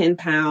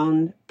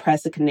 110-pound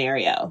Presa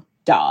Canario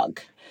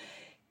dog.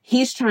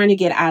 He's trying to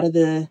get out of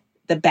the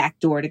back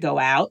door to go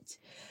out.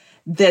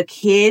 The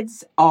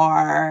kids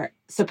are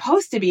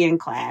supposed to be in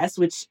class,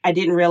 which I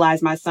didn't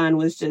realize my son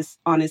was just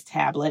on his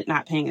tablet,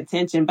 not paying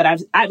attention. But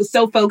I was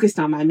so focused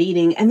on my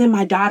meeting. And then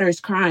my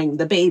daughter's crying.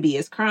 The baby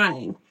is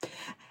crying.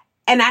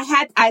 And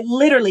I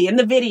literally, in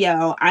the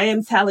video, I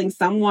am telling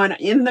someone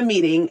in the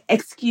meeting,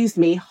 excuse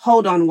me,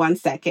 hold on one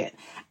second.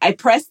 I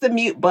press the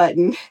mute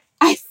button.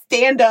 I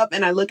stand up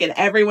and I look at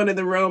everyone in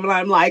the room and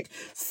I'm like,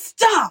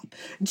 stop,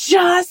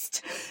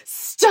 just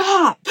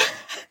stop.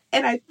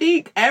 And I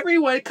think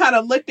everyone kind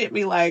of looked at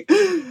me like,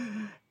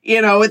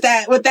 with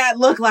that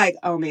look like,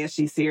 oh man,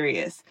 she's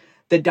serious.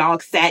 The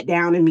dog sat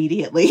down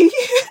immediately.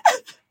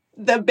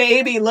 the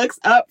baby looks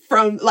up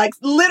from, like,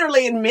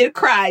 literally in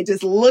mid-cry,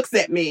 just looks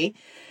at me.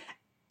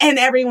 And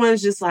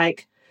everyone's just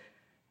like,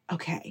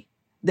 okay.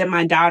 Then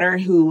my daughter,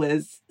 who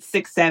was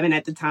 6'7"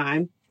 at the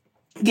time,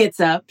 gets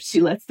up.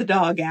 She lets the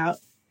dog out.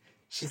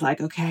 She's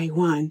like, okay,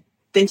 1.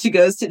 Then she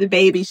goes to the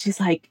baby. She's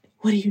like,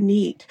 what do you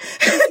need?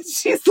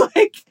 She's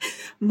like,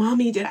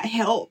 Mommy, did I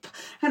help?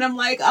 And I'm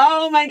like,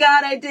 oh my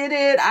God, I did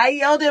it. I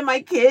yelled at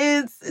my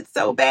kids. It's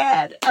so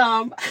bad.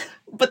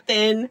 But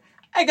then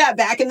I got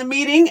back in the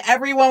meeting.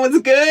 Everyone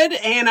was good.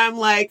 And I'm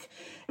like,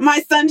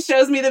 my son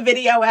shows me the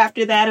video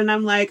after that. And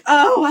I'm like,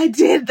 oh, I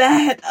did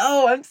that.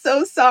 Oh, I'm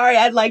so sorry.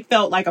 I'd like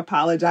felt like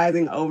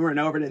apologizing over and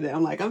over to them.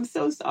 I'm like, I'm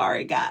so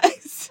sorry,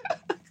 guys.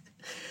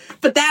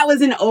 But that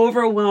was an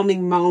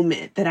overwhelming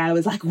moment that I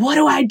was like, what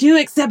do I do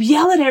except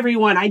yell at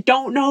everyone? I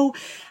don't know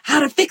how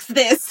to fix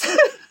this.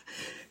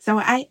 So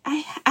I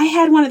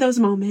had one of those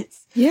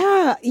moments.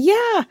 Yeah.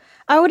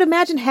 I would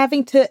imagine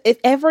having to, if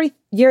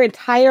your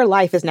entire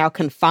life is now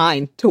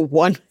confined to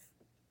one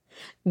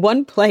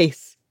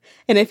place.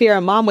 And if you're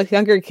a mom with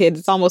younger kids,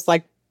 it's almost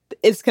like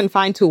it's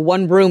confined to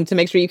one room to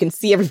make sure you can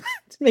see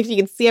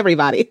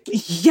everybody.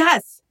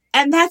 Yes.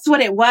 And that's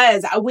what it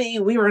was. We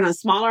were in a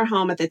smaller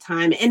home at the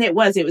time, and it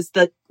was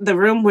the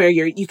room where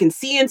you can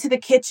see into the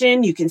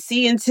kitchen, you can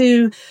see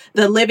into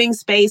the living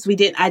space.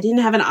 I didn't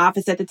have an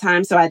office at the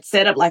time, so I'd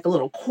set up like a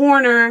little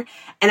corner,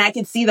 and I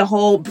could see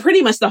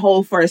pretty much the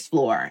whole first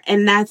floor.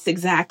 And that's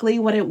exactly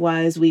what it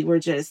was. We were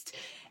just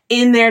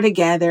in there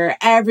together,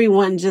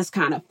 everyone just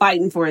kind of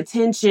fighting for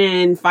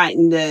attention,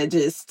 fighting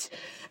to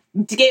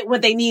get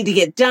what they need to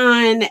get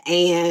done.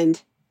 And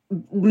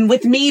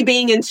with me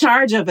being in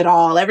charge of it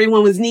all,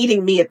 everyone was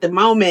needing me at the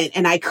moment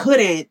and I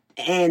couldn't.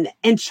 And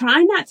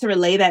trying not to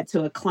relay that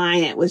to a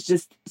client was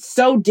just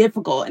so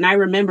difficult. And I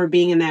remember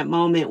being in that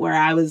moment where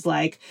I was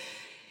like,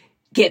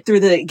 get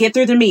through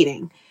the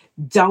meeting.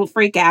 Don't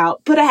freak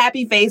out. Put a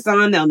happy face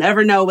on. They'll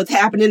never know what's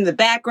happening in the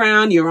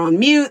background. You're on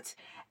mute.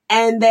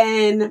 And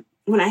then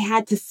when I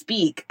had to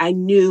speak, I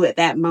knew at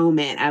that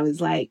moment, I was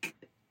like,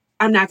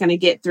 I'm not going to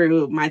get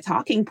through my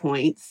talking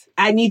points.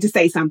 I need to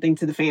say something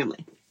to the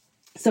family.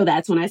 So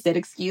that's when I said,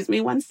 excuse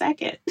me 1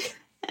 second,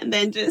 and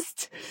then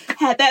just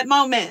had that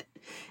moment.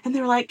 And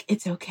they were like,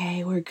 it's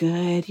okay. We're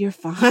good. You're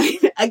fine.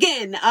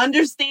 Again,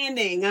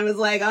 understanding. I was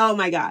like, oh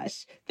my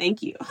gosh,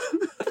 thank you.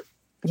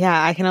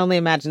 Yeah, I can only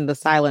imagine the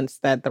silence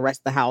that the rest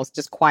of the house,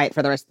 just quiet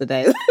for the rest of the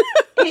day.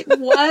 It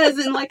was.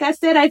 And like I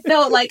said, I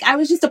felt like I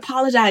was just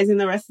apologizing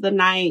the rest of the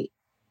night.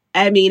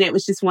 I mean, it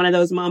was just one of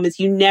those moments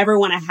you never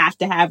want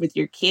to have with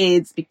your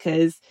kids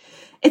because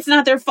it's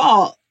not their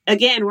fault.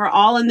 Again, we're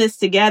all in this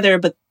together,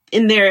 but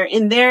in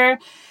their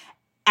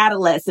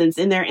adolescence,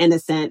 in their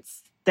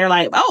innocence, they're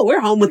like, oh, we're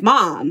home with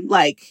mom.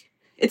 Like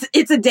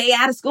it's a day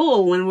out of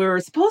school when we were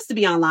supposed to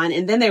be online.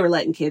 And then they were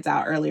letting kids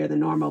out earlier than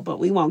normal, but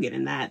we won't get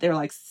in that. They were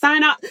like,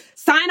 sign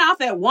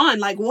off at 1.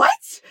 Like,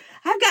 what?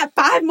 I've got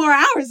 5 more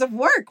hours of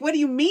work. What do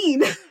you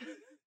mean?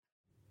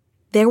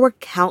 There were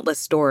countless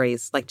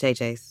stories like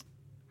JJ's.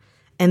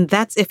 And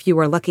that's if you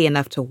were lucky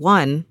enough to,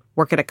 1,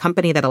 work at a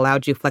company that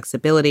allowed you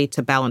flexibility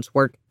to balance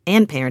work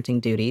and parenting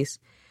duties,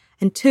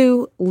 and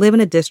 2, live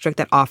in a district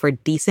that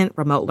offered decent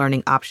remote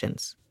learning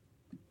options.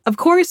 Of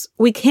course,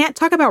 we can't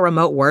talk about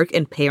remote work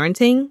and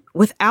parenting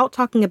without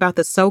talking about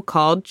the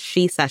so-called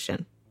she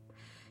session.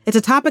 It's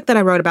a topic that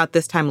I wrote about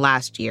this time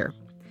last year.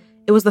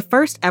 It was the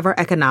first ever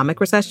economic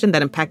recession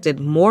that impacted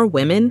more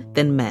women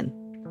than men.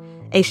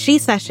 A she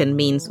session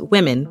means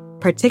women,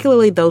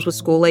 particularly those with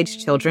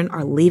school-aged children,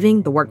 are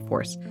leaving the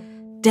workforce,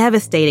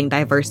 devastating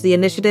diversity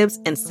initiatives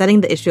and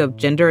setting the issue of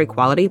gender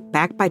equality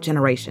back by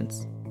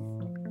generations.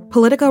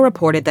 Politico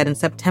reported that in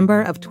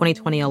September of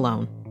 2020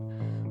 alone,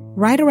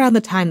 right around the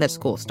time that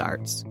school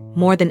starts,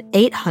 more than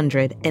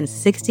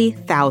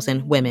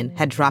 860,000 women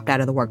had dropped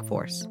out of the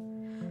workforce.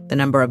 The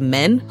number of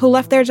men who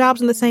left their jobs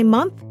in the same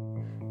month?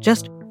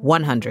 Just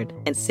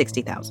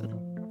 160,000.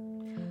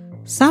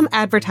 Some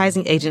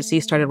advertising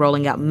agencies started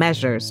rolling out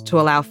measures to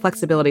allow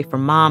flexibility for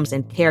moms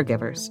and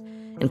caregivers,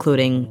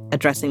 including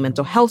addressing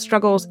mental health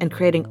struggles and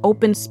creating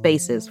open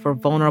spaces for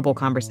vulnerable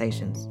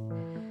conversations.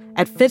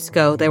 At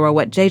Fitsco, there were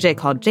what JJ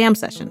called jam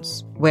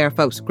sessions, where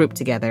folks grouped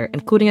together,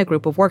 including a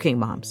group of working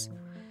moms.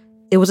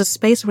 It was a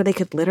space where they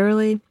could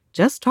literally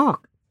just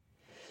talk.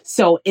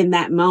 So in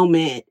that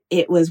moment,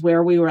 it was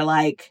where we were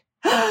like,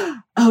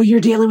 oh, you're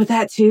dealing with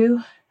that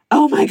too?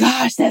 Oh my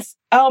gosh,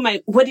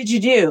 what did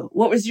you do?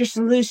 What was your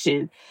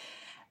solution?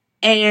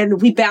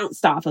 And we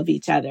bounced off of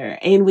each other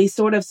and we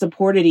sort of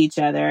supported each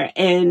other.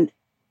 And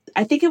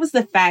I think it was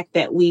the fact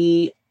that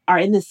we are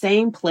in the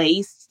same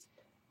place,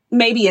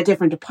 maybe a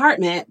different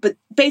department, but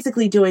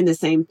basically doing the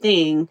same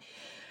thing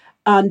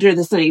under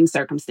the same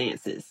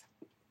circumstances.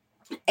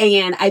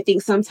 And I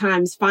think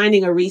sometimes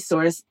finding a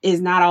resource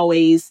it's not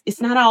always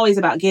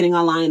about getting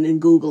online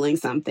and Googling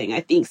something.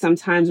 I think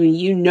sometimes when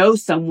you know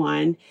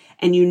someone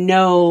and you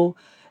know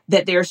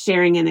that they're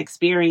sharing an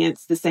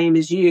experience the same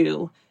as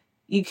you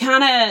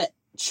kind of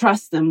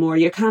trust them more.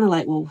 You're kind of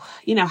like, well,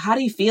 how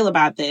do you feel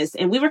about this?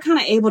 And we were kind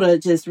of able to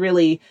just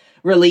really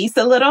release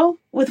a little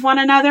with one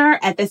another,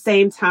 at the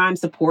same time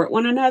support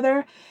one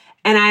another.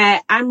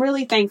 And I'm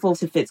really thankful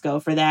to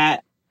Fitzco for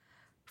that.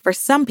 For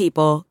some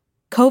people,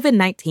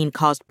 COVID-19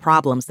 caused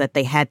problems that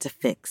they had to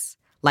fix,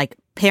 like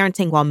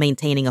parenting while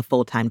maintaining a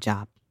full-time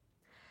job.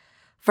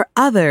 For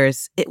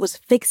others, it was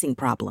fixing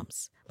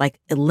problems, like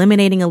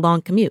eliminating a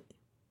long commute.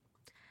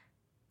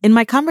 In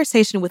my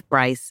conversation with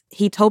Bryce,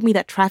 he told me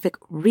that traffic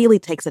really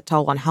takes a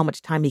toll on how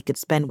much time he could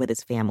spend with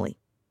his family.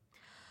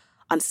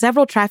 On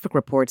several traffic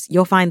reports,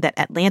 you'll find that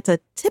Atlanta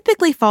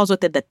typically falls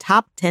within the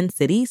top 10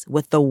 cities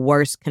with the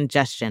worst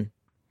congestion.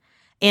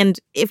 And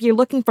if you're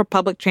looking for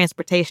public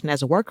transportation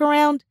as a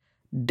workaround,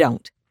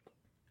 don't.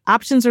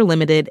 Options are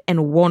limited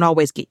and won't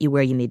always get you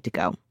where you need to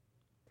go.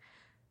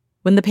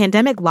 When the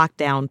pandemic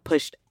lockdown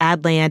pushed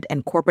ad land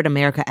and corporate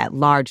America at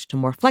large to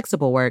more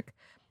flexible work,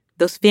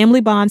 those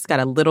family bonds got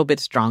a little bit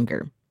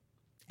stronger.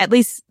 At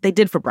least they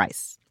did for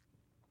Bryce.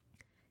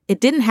 It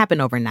didn't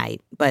happen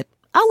overnight, but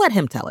I'll let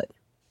him tell it.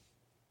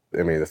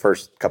 I mean, the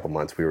first couple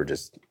months we were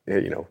just,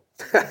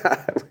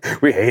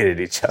 we hated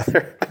each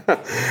other.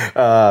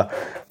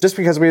 Just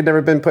because we had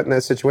never been put in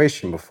that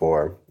situation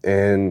before.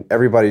 And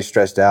everybody's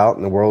stressed out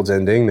and the world's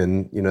ending.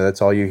 And,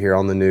 that's all you hear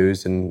on the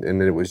news. And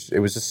it was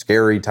a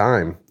scary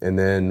time. And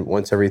then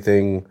once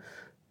everything,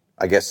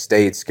 I guess,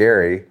 stayed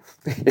scary,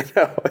 and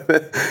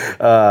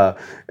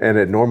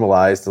it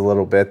normalized a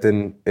little bit,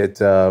 then it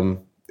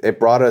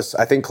brought us,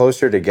 I think,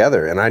 closer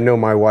together. And I know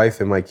my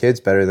wife and my kids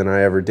better than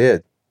I ever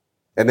did.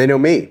 And they know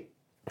me.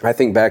 I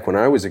think back when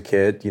I was a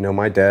kid,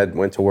 my dad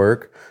went to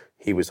work.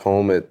 He was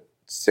home at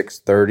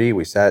 6:30.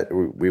 We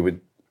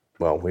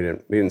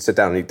didn't sit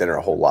down and eat dinner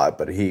a whole lot,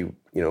 but he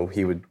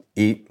would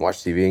eat, watch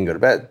TV, and go to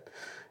bed.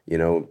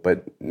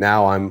 But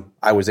now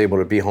I was able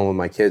to be home with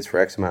my kids for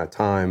X amount of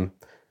time,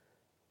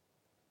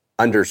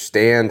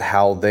 understand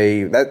how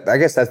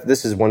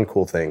this is one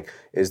cool thing,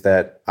 is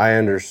that I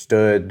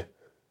understood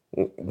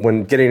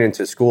when getting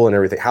into school and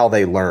everything, how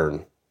they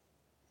learn.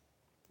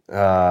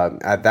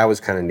 That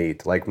was kind of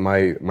neat. Like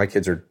my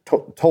kids are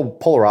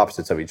polar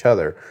opposites of each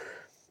other.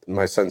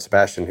 My son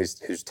Sebastian,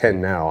 he's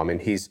 10 now. I mean,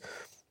 he's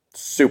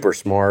super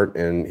smart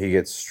and he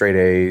gets straight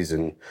A's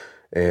and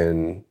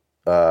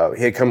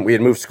we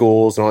had moved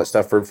schools and all that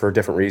stuff for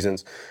different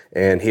reasons,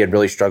 and he had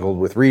really struggled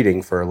with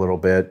reading for a little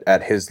bit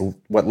at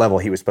what level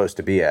he was supposed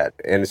to be at.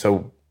 And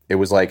so it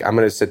was like, I'm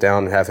going to sit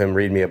down and have him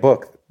read me a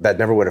book. That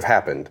never would have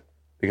happened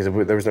because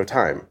there was no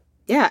time.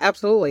 Yeah,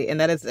 absolutely. And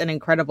that is an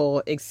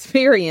incredible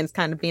experience,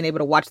 kind of being able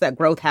to watch that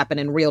growth happen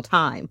in real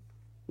time.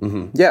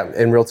 Mm-hmm. Yeah,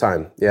 in real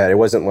time. Yeah, it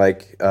wasn't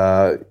like,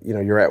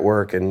 you're at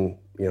work and,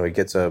 he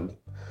gets a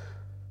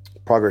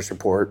progress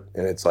report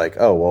and it's like,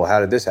 oh, well,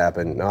 how did this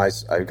happen? No,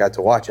 I got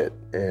to watch it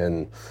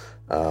and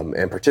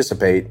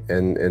participate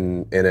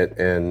in it.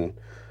 And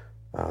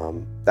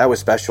that was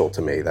special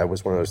to me. That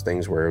was one of those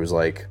things where it was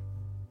like,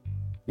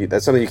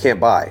 that's something you can't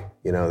buy.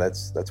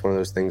 That's one of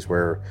those things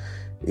where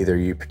either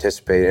you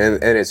participate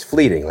and it's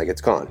fleeting, like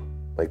it's gone.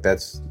 Like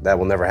that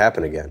will never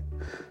happen again.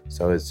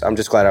 So I'm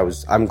glad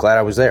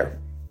I was there.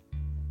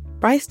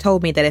 Bryce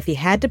told me that if he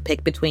had to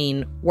pick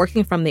between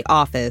working from the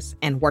office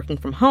and working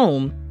from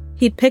home,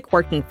 he'd pick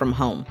working from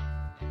home.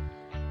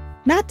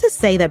 Not to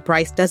say that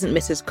Bryce doesn't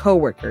miss his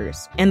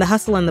coworkers and the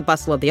hustle and the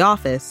bustle of the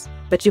office,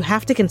 but you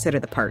have to consider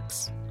the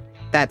perks.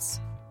 That's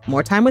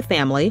more time with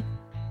family,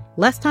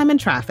 less time in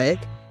traffic,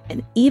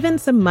 and even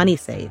some money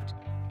saved.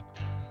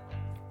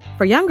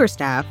 For younger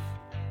staff,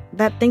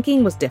 that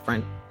thinking was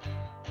different.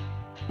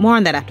 More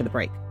on that after the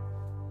break.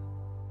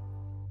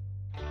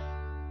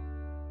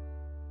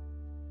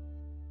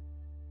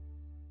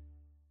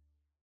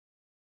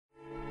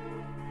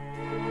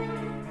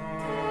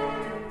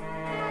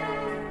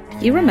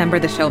 You remember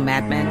the show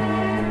Mad Men?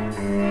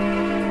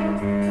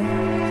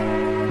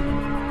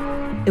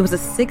 It was a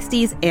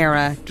 60s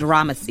era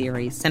drama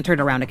series centered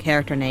around a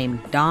character named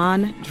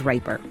Don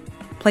Draper,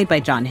 played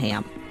by John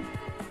Hamm.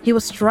 He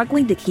was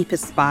struggling to keep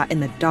his spot in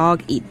the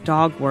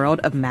dog-eat-dog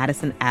world of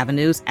Madison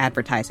Avenue's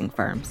advertising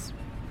firms.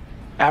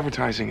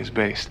 Advertising is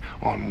based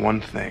on one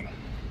thing: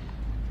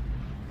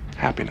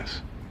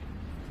 happiness.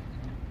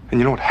 And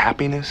you know what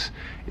happiness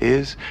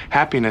is?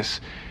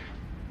 Happiness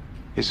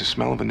is the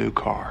smell of a new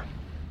car.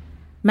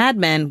 Mad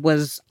Men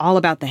was all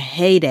about the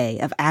heyday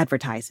of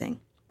advertising.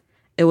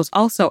 It was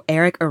also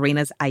Eric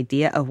Arena's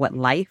idea of what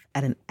life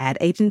at an ad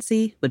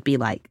agency would be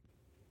like.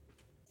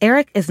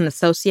 Eric is an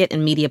associate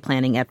in media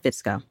planning at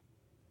Fitzco.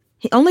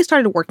 He only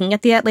started working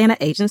at the Atlanta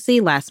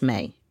agency last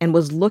May and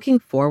was looking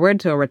forward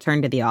to a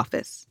return to the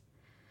office.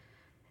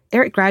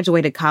 Eric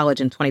graduated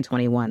college in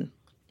 2021,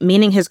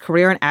 meaning his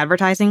career in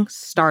advertising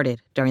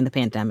started during the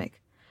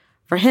pandemic.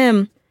 For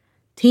him,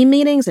 team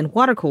meetings and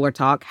water cooler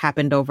talk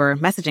happened over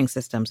messaging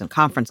systems and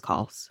conference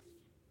calls.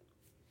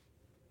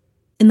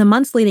 In the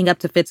months leading up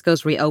to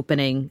Fitzco's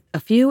reopening, a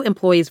few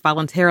employees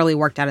voluntarily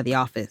worked out of the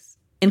office,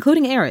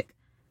 including Eric.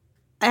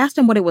 I asked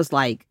him what it was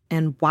like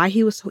and why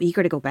he was so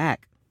eager to go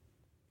back.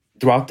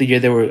 throughout the year,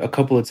 there were a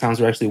couple of times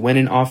where I actually went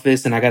in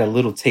office and I got a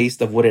little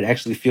taste of what it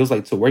actually feels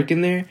like to work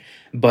in there.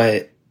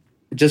 But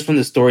just from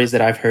the stories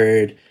that I've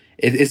heard,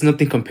 it's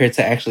nothing compared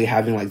to actually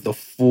having like the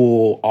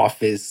full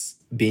office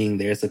being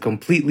there. It's a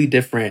completely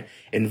different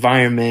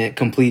environment,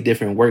 completely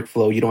different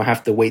workflow. You don't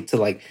have to wait to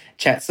like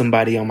chat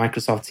somebody on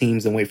Microsoft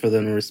Teams and wait for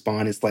them to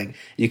respond. It's like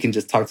you can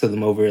just talk to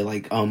them over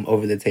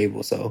over the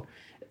table. So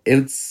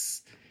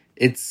it's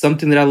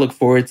something that I look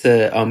forward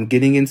to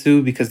getting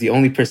into, because the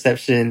only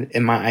perception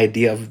in my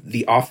idea of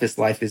the office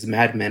life is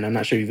Mad Men. I'm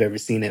not sure if you've ever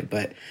seen it,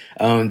 but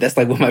that's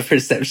like what my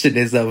perception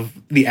is of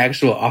the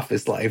actual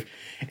office life.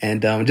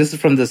 And just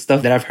from the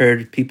stuff that I've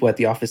heard people at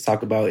the office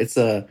talk about, it's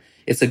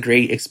a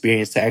great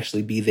experience to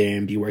actually be there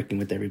and be working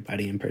with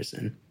everybody in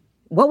person.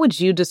 What would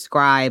you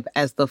describe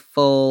as the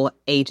full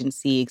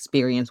agency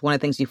experience? One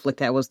of the things you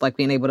flicked at was like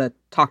being able to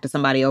talk to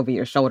somebody over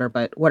your shoulder,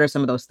 but what are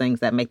some of those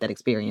things that make that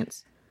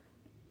experience?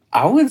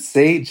 I would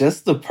say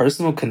just the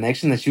personal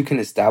connection that you can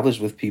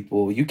establish with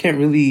people. You can't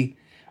really,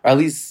 or at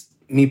least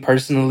me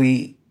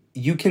personally,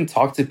 you can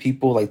talk to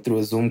people like through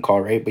a Zoom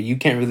call, right? But you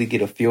can't really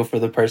get a feel for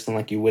the person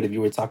like you would if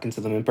you were talking to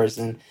them in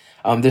person.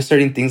 There's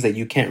certain things that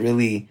you can't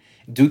really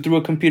do through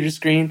a computer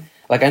screen.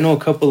 Like I know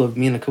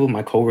me and a couple of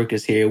my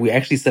coworkers here, we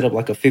actually set up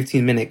like a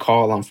 15-minute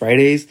call on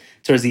Fridays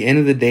towards the end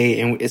of the day.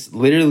 And it's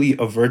literally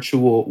a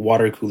virtual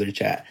water cooler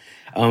chat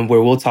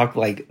where we'll talk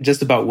like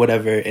just about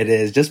whatever it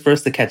is, just for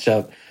us to catch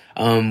up.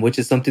 Which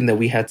is something that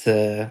we had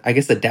to, I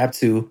guess, adapt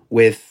to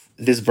with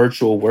this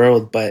virtual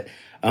world. But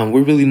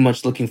we're really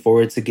much looking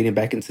forward to getting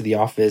back into the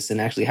office and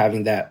actually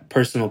having that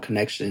personal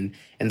connection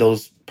and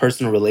those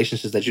personal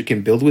relationships that you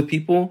can build with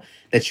people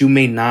that you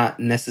may not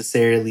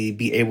necessarily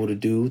be able to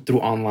do through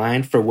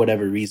online for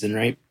whatever reason,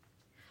 right?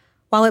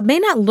 While it may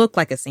not look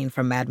like a scene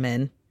from Mad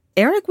Men,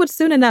 Eric would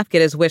soon enough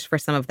get his wish for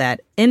some of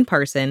that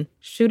in-person,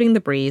 shooting the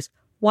breeze,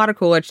 water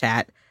cooler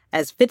chat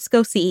as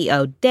Fitzco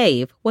CEO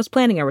Dave was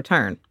planning a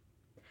return.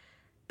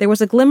 There was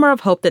a glimmer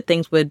of hope that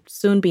things would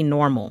soon be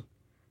normal.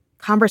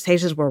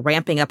 Conversations were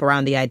ramping up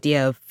around the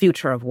idea of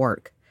future of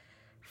work.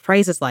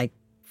 Phrases like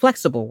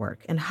flexible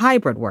work and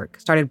hybrid work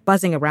started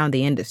buzzing around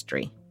the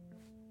industry.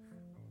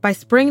 By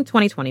spring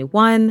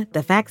 2021,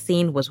 the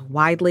vaccine was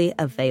widely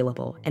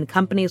available, and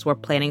companies were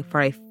planning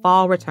for a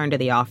fall return to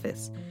the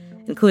office,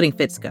 including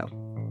Fitzco.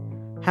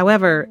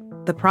 However,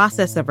 the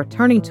process of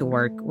returning to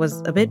work was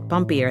a bit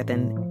bumpier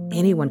than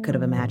anyone could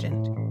have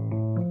imagined.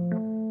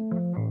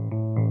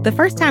 The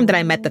first time that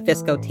I met the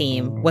Fitzco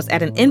team was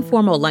at an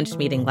informal lunch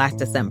meeting last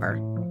December,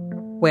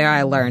 where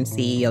I learned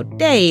CEO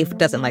Dave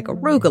doesn't like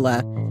arugula,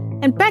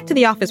 and back to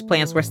the office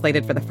plans were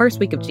slated for the first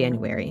week of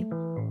January.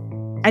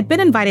 I'd been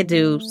invited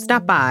to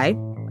stop by,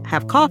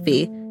 have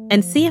coffee,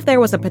 and see if there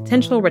was a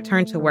potential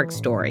return to work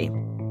story.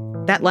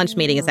 That lunch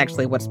meeting is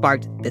actually what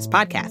sparked this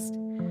podcast.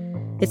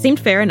 It seemed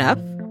fair enough.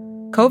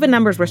 COVID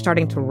numbers were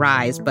starting to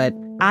rise, but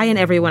I and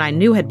everyone I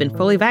knew had been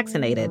fully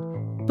vaccinated,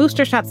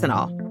 booster shots and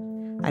all.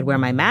 I'd wear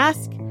my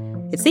mask.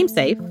 It seemed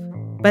safe,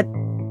 but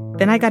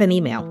then I got an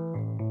email.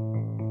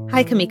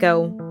 Hi,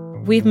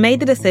 Kimeko. We've made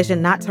the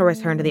decision not to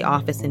return to the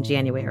office in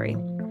January.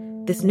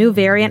 This new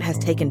variant has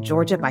taken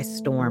Georgia by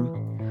storm.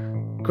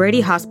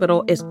 Grady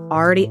Hospital is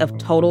already of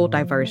total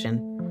diversion.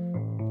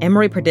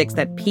 Emory predicts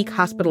that peak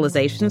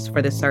hospitalizations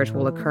for this surge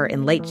will occur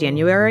in late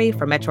January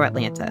for Metro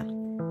Atlanta.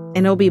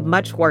 And it'll be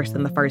much worse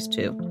than the first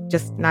two,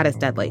 just not as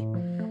deadly.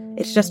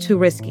 It's just too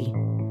risky.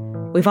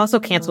 We've also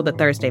canceled the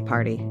Thursday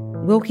party.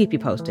 We'll keep you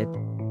posted.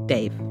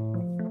 Dave.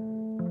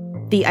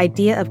 The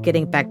idea of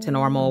getting back to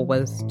normal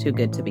was too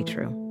good to be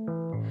true.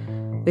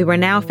 We were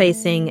now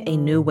facing a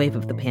new wave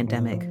of the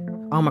pandemic,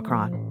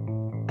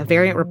 Omicron, a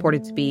variant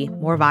reported to be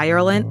more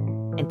virulent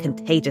and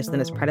contagious than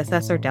its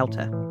predecessor,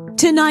 Delta.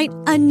 Tonight,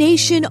 a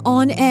nation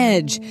on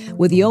edge,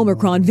 with the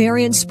Omicron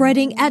variant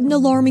spreading at an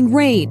alarming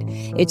rate.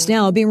 It's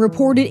now being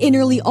reported in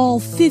nearly all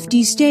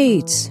 50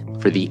 states.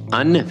 For the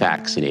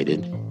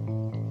unvaccinated,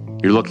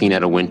 you're looking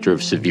at a winter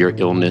of severe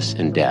illness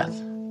and death.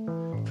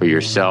 For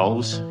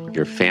yourselves,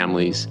 your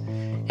families,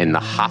 and the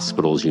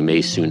hospitals you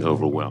may soon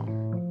overwhelm.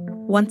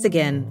 Once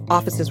again,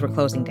 offices were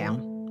closing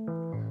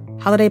down.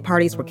 Holiday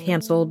parties were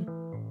canceled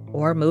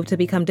or moved to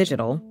become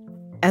digital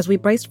as we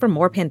braced for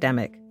more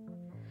pandemic,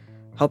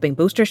 hoping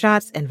booster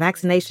shots and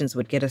vaccinations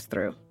would get us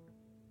through.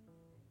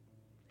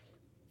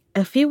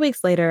 A few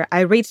weeks later,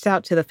 I reached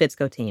out to the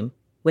Fitzco team,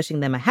 wishing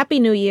them a happy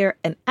new year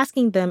and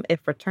asking them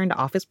if return to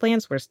office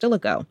plans were still a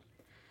go.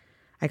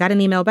 I got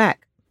an email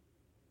back.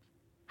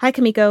 Hi,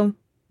 Kimeko.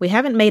 We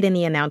haven't made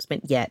any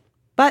announcement yet,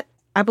 but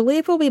I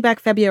believe we'll be back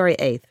February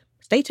 8th.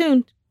 Stay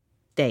tuned.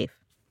 Dave.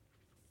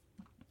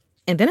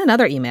 And then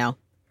another email.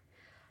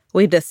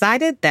 We've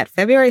decided that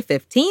February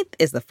 15th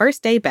is the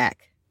first day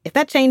back. If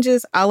that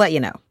changes, I'll let you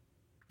know.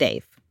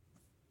 Dave.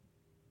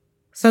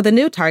 So the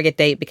new target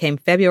date became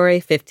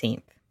February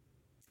 15th.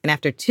 And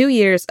after 2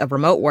 years of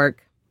remote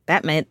work,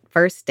 that meant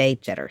first day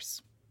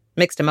jitters.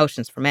 Mixed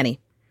emotions for many.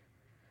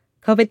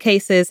 COVID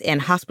cases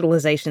and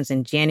hospitalizations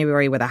in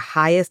January were the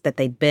highest that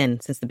they'd been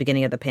since the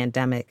beginning of the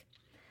pandemic.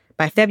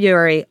 By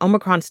February,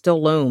 Omicron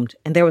still loomed,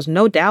 and there was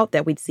no doubt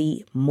that we'd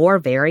see more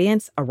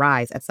variants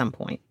arise at some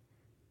point.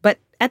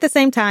 At the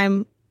same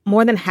time,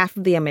 more than half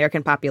of the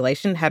American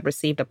population had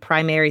received a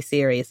primary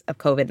series of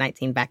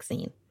COVID-19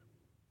 vaccine.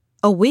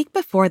 A week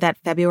before that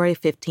February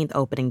 15th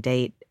opening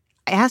date,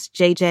 I asked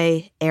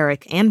JJ,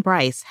 Eric, and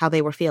Bryce how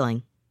they were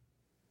feeling.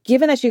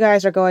 Given that you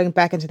guys are going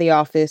back into the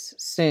office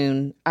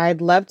soon,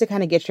 I'd love to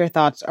kind of get your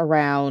thoughts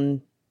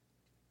around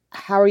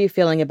how are you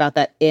feeling about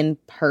that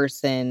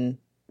in-person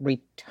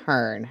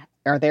return?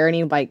 Are there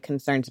any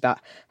concerns about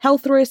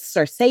health risks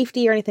or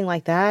safety or anything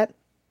like that?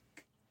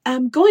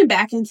 Going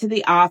back into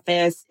the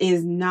office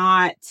I'm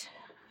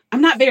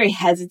not very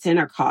hesitant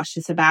or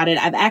cautious about it.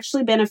 I've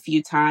actually been a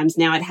few times.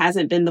 Now, it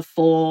hasn't been the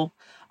full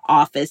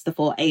office, the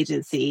full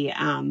agency.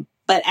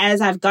 But as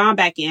I've gone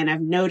back in,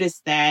 I've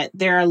noticed that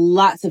there are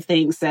lots of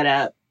things set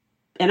up.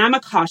 And I'm a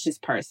cautious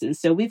person.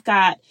 So we've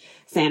got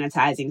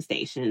sanitizing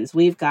stations.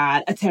 We've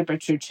got a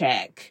temperature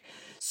check.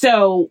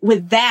 So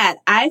with that,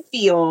 I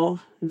feel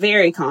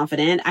very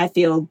confident. I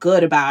feel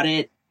good about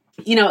it.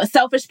 You know, a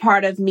selfish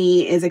part of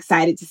me is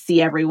excited to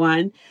see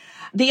everyone.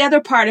 The other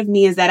part of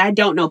me is that I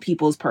don't know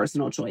people's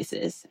personal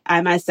choices.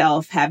 I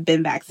myself have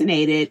been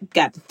vaccinated,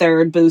 got the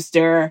third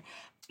booster.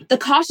 The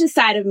cautious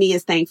side of me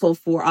is thankful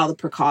for all the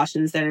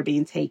precautions that are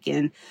being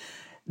taken.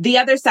 The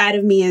other side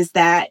of me is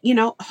that, you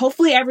know,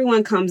 hopefully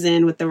everyone comes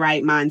in with the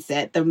right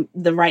mindset,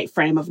 the right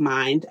frame of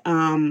mind.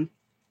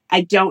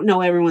 I don't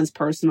know everyone's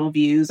personal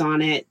views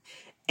on it.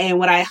 And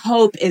what I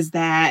hope is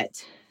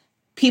that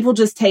people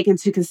just take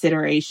into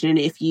consideration,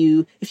 if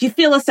you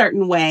feel a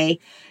certain way,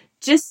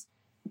 just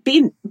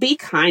be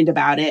kind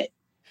about it.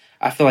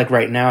 I feel like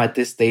right now at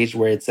this stage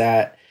where it's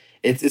at,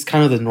 it's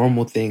kind of the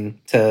normal thing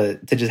to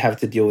just have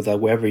to deal with,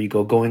 wherever you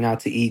go, going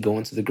out to eat,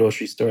 going to the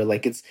grocery store.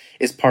 Like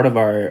it's part of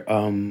our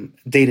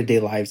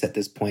day-to-day lives at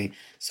this point.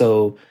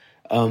 So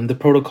the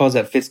protocols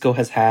that Fitzco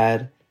has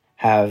had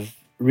have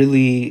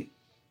really,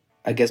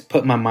 I guess,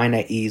 put my mind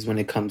at ease when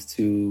it comes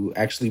to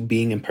actually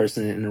being in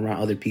person and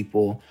around other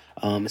people,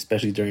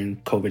 especially during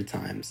COVID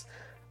times.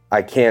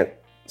 I can't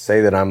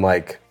say that I'm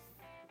like,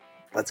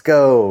 let's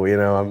go. You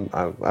know,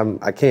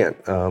 I can't.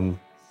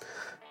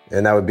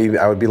 And I would be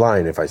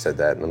lying if I said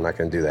that, and I'm not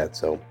going to do that.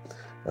 So,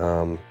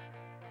 but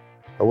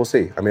we'll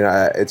see. I mean,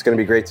 it's going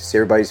to be great to see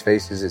everybody's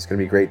faces. It's going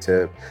to be great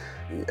to,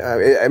 it's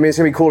going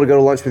to be cool to go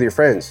to lunch with your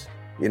friends.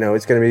 You know,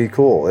 it's going to be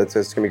cool. It's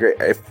going to be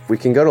great if we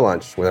can go to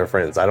lunch with our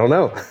friends. I don't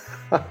know.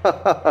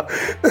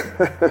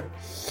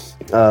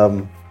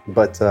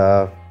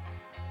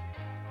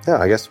 Yeah,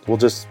 I guess we'll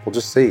just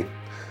see.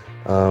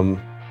 And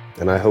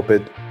I hope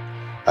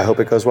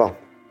it goes well.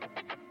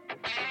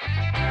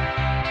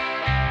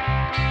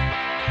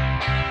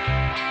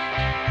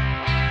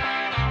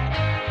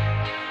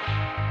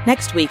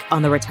 Next week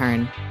on The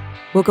Return,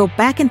 we'll go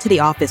back into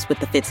the office with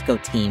the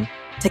Fitzco team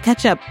to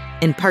catch up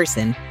in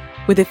person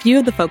with a few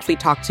of the folks we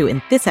talked to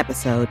in this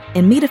episode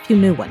and meet a few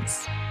new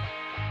ones.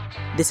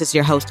 This is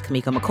your host,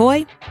 Kimeko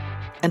McCoy.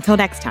 Until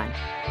next time.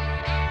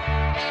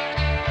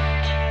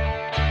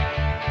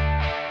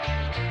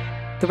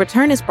 The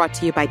Return is brought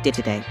to you by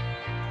Digiday.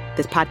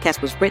 This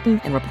podcast was written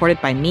and reported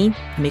by me,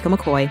 Kimeko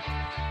McCoy,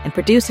 and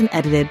produced and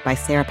edited by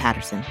Sarah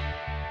Patterson.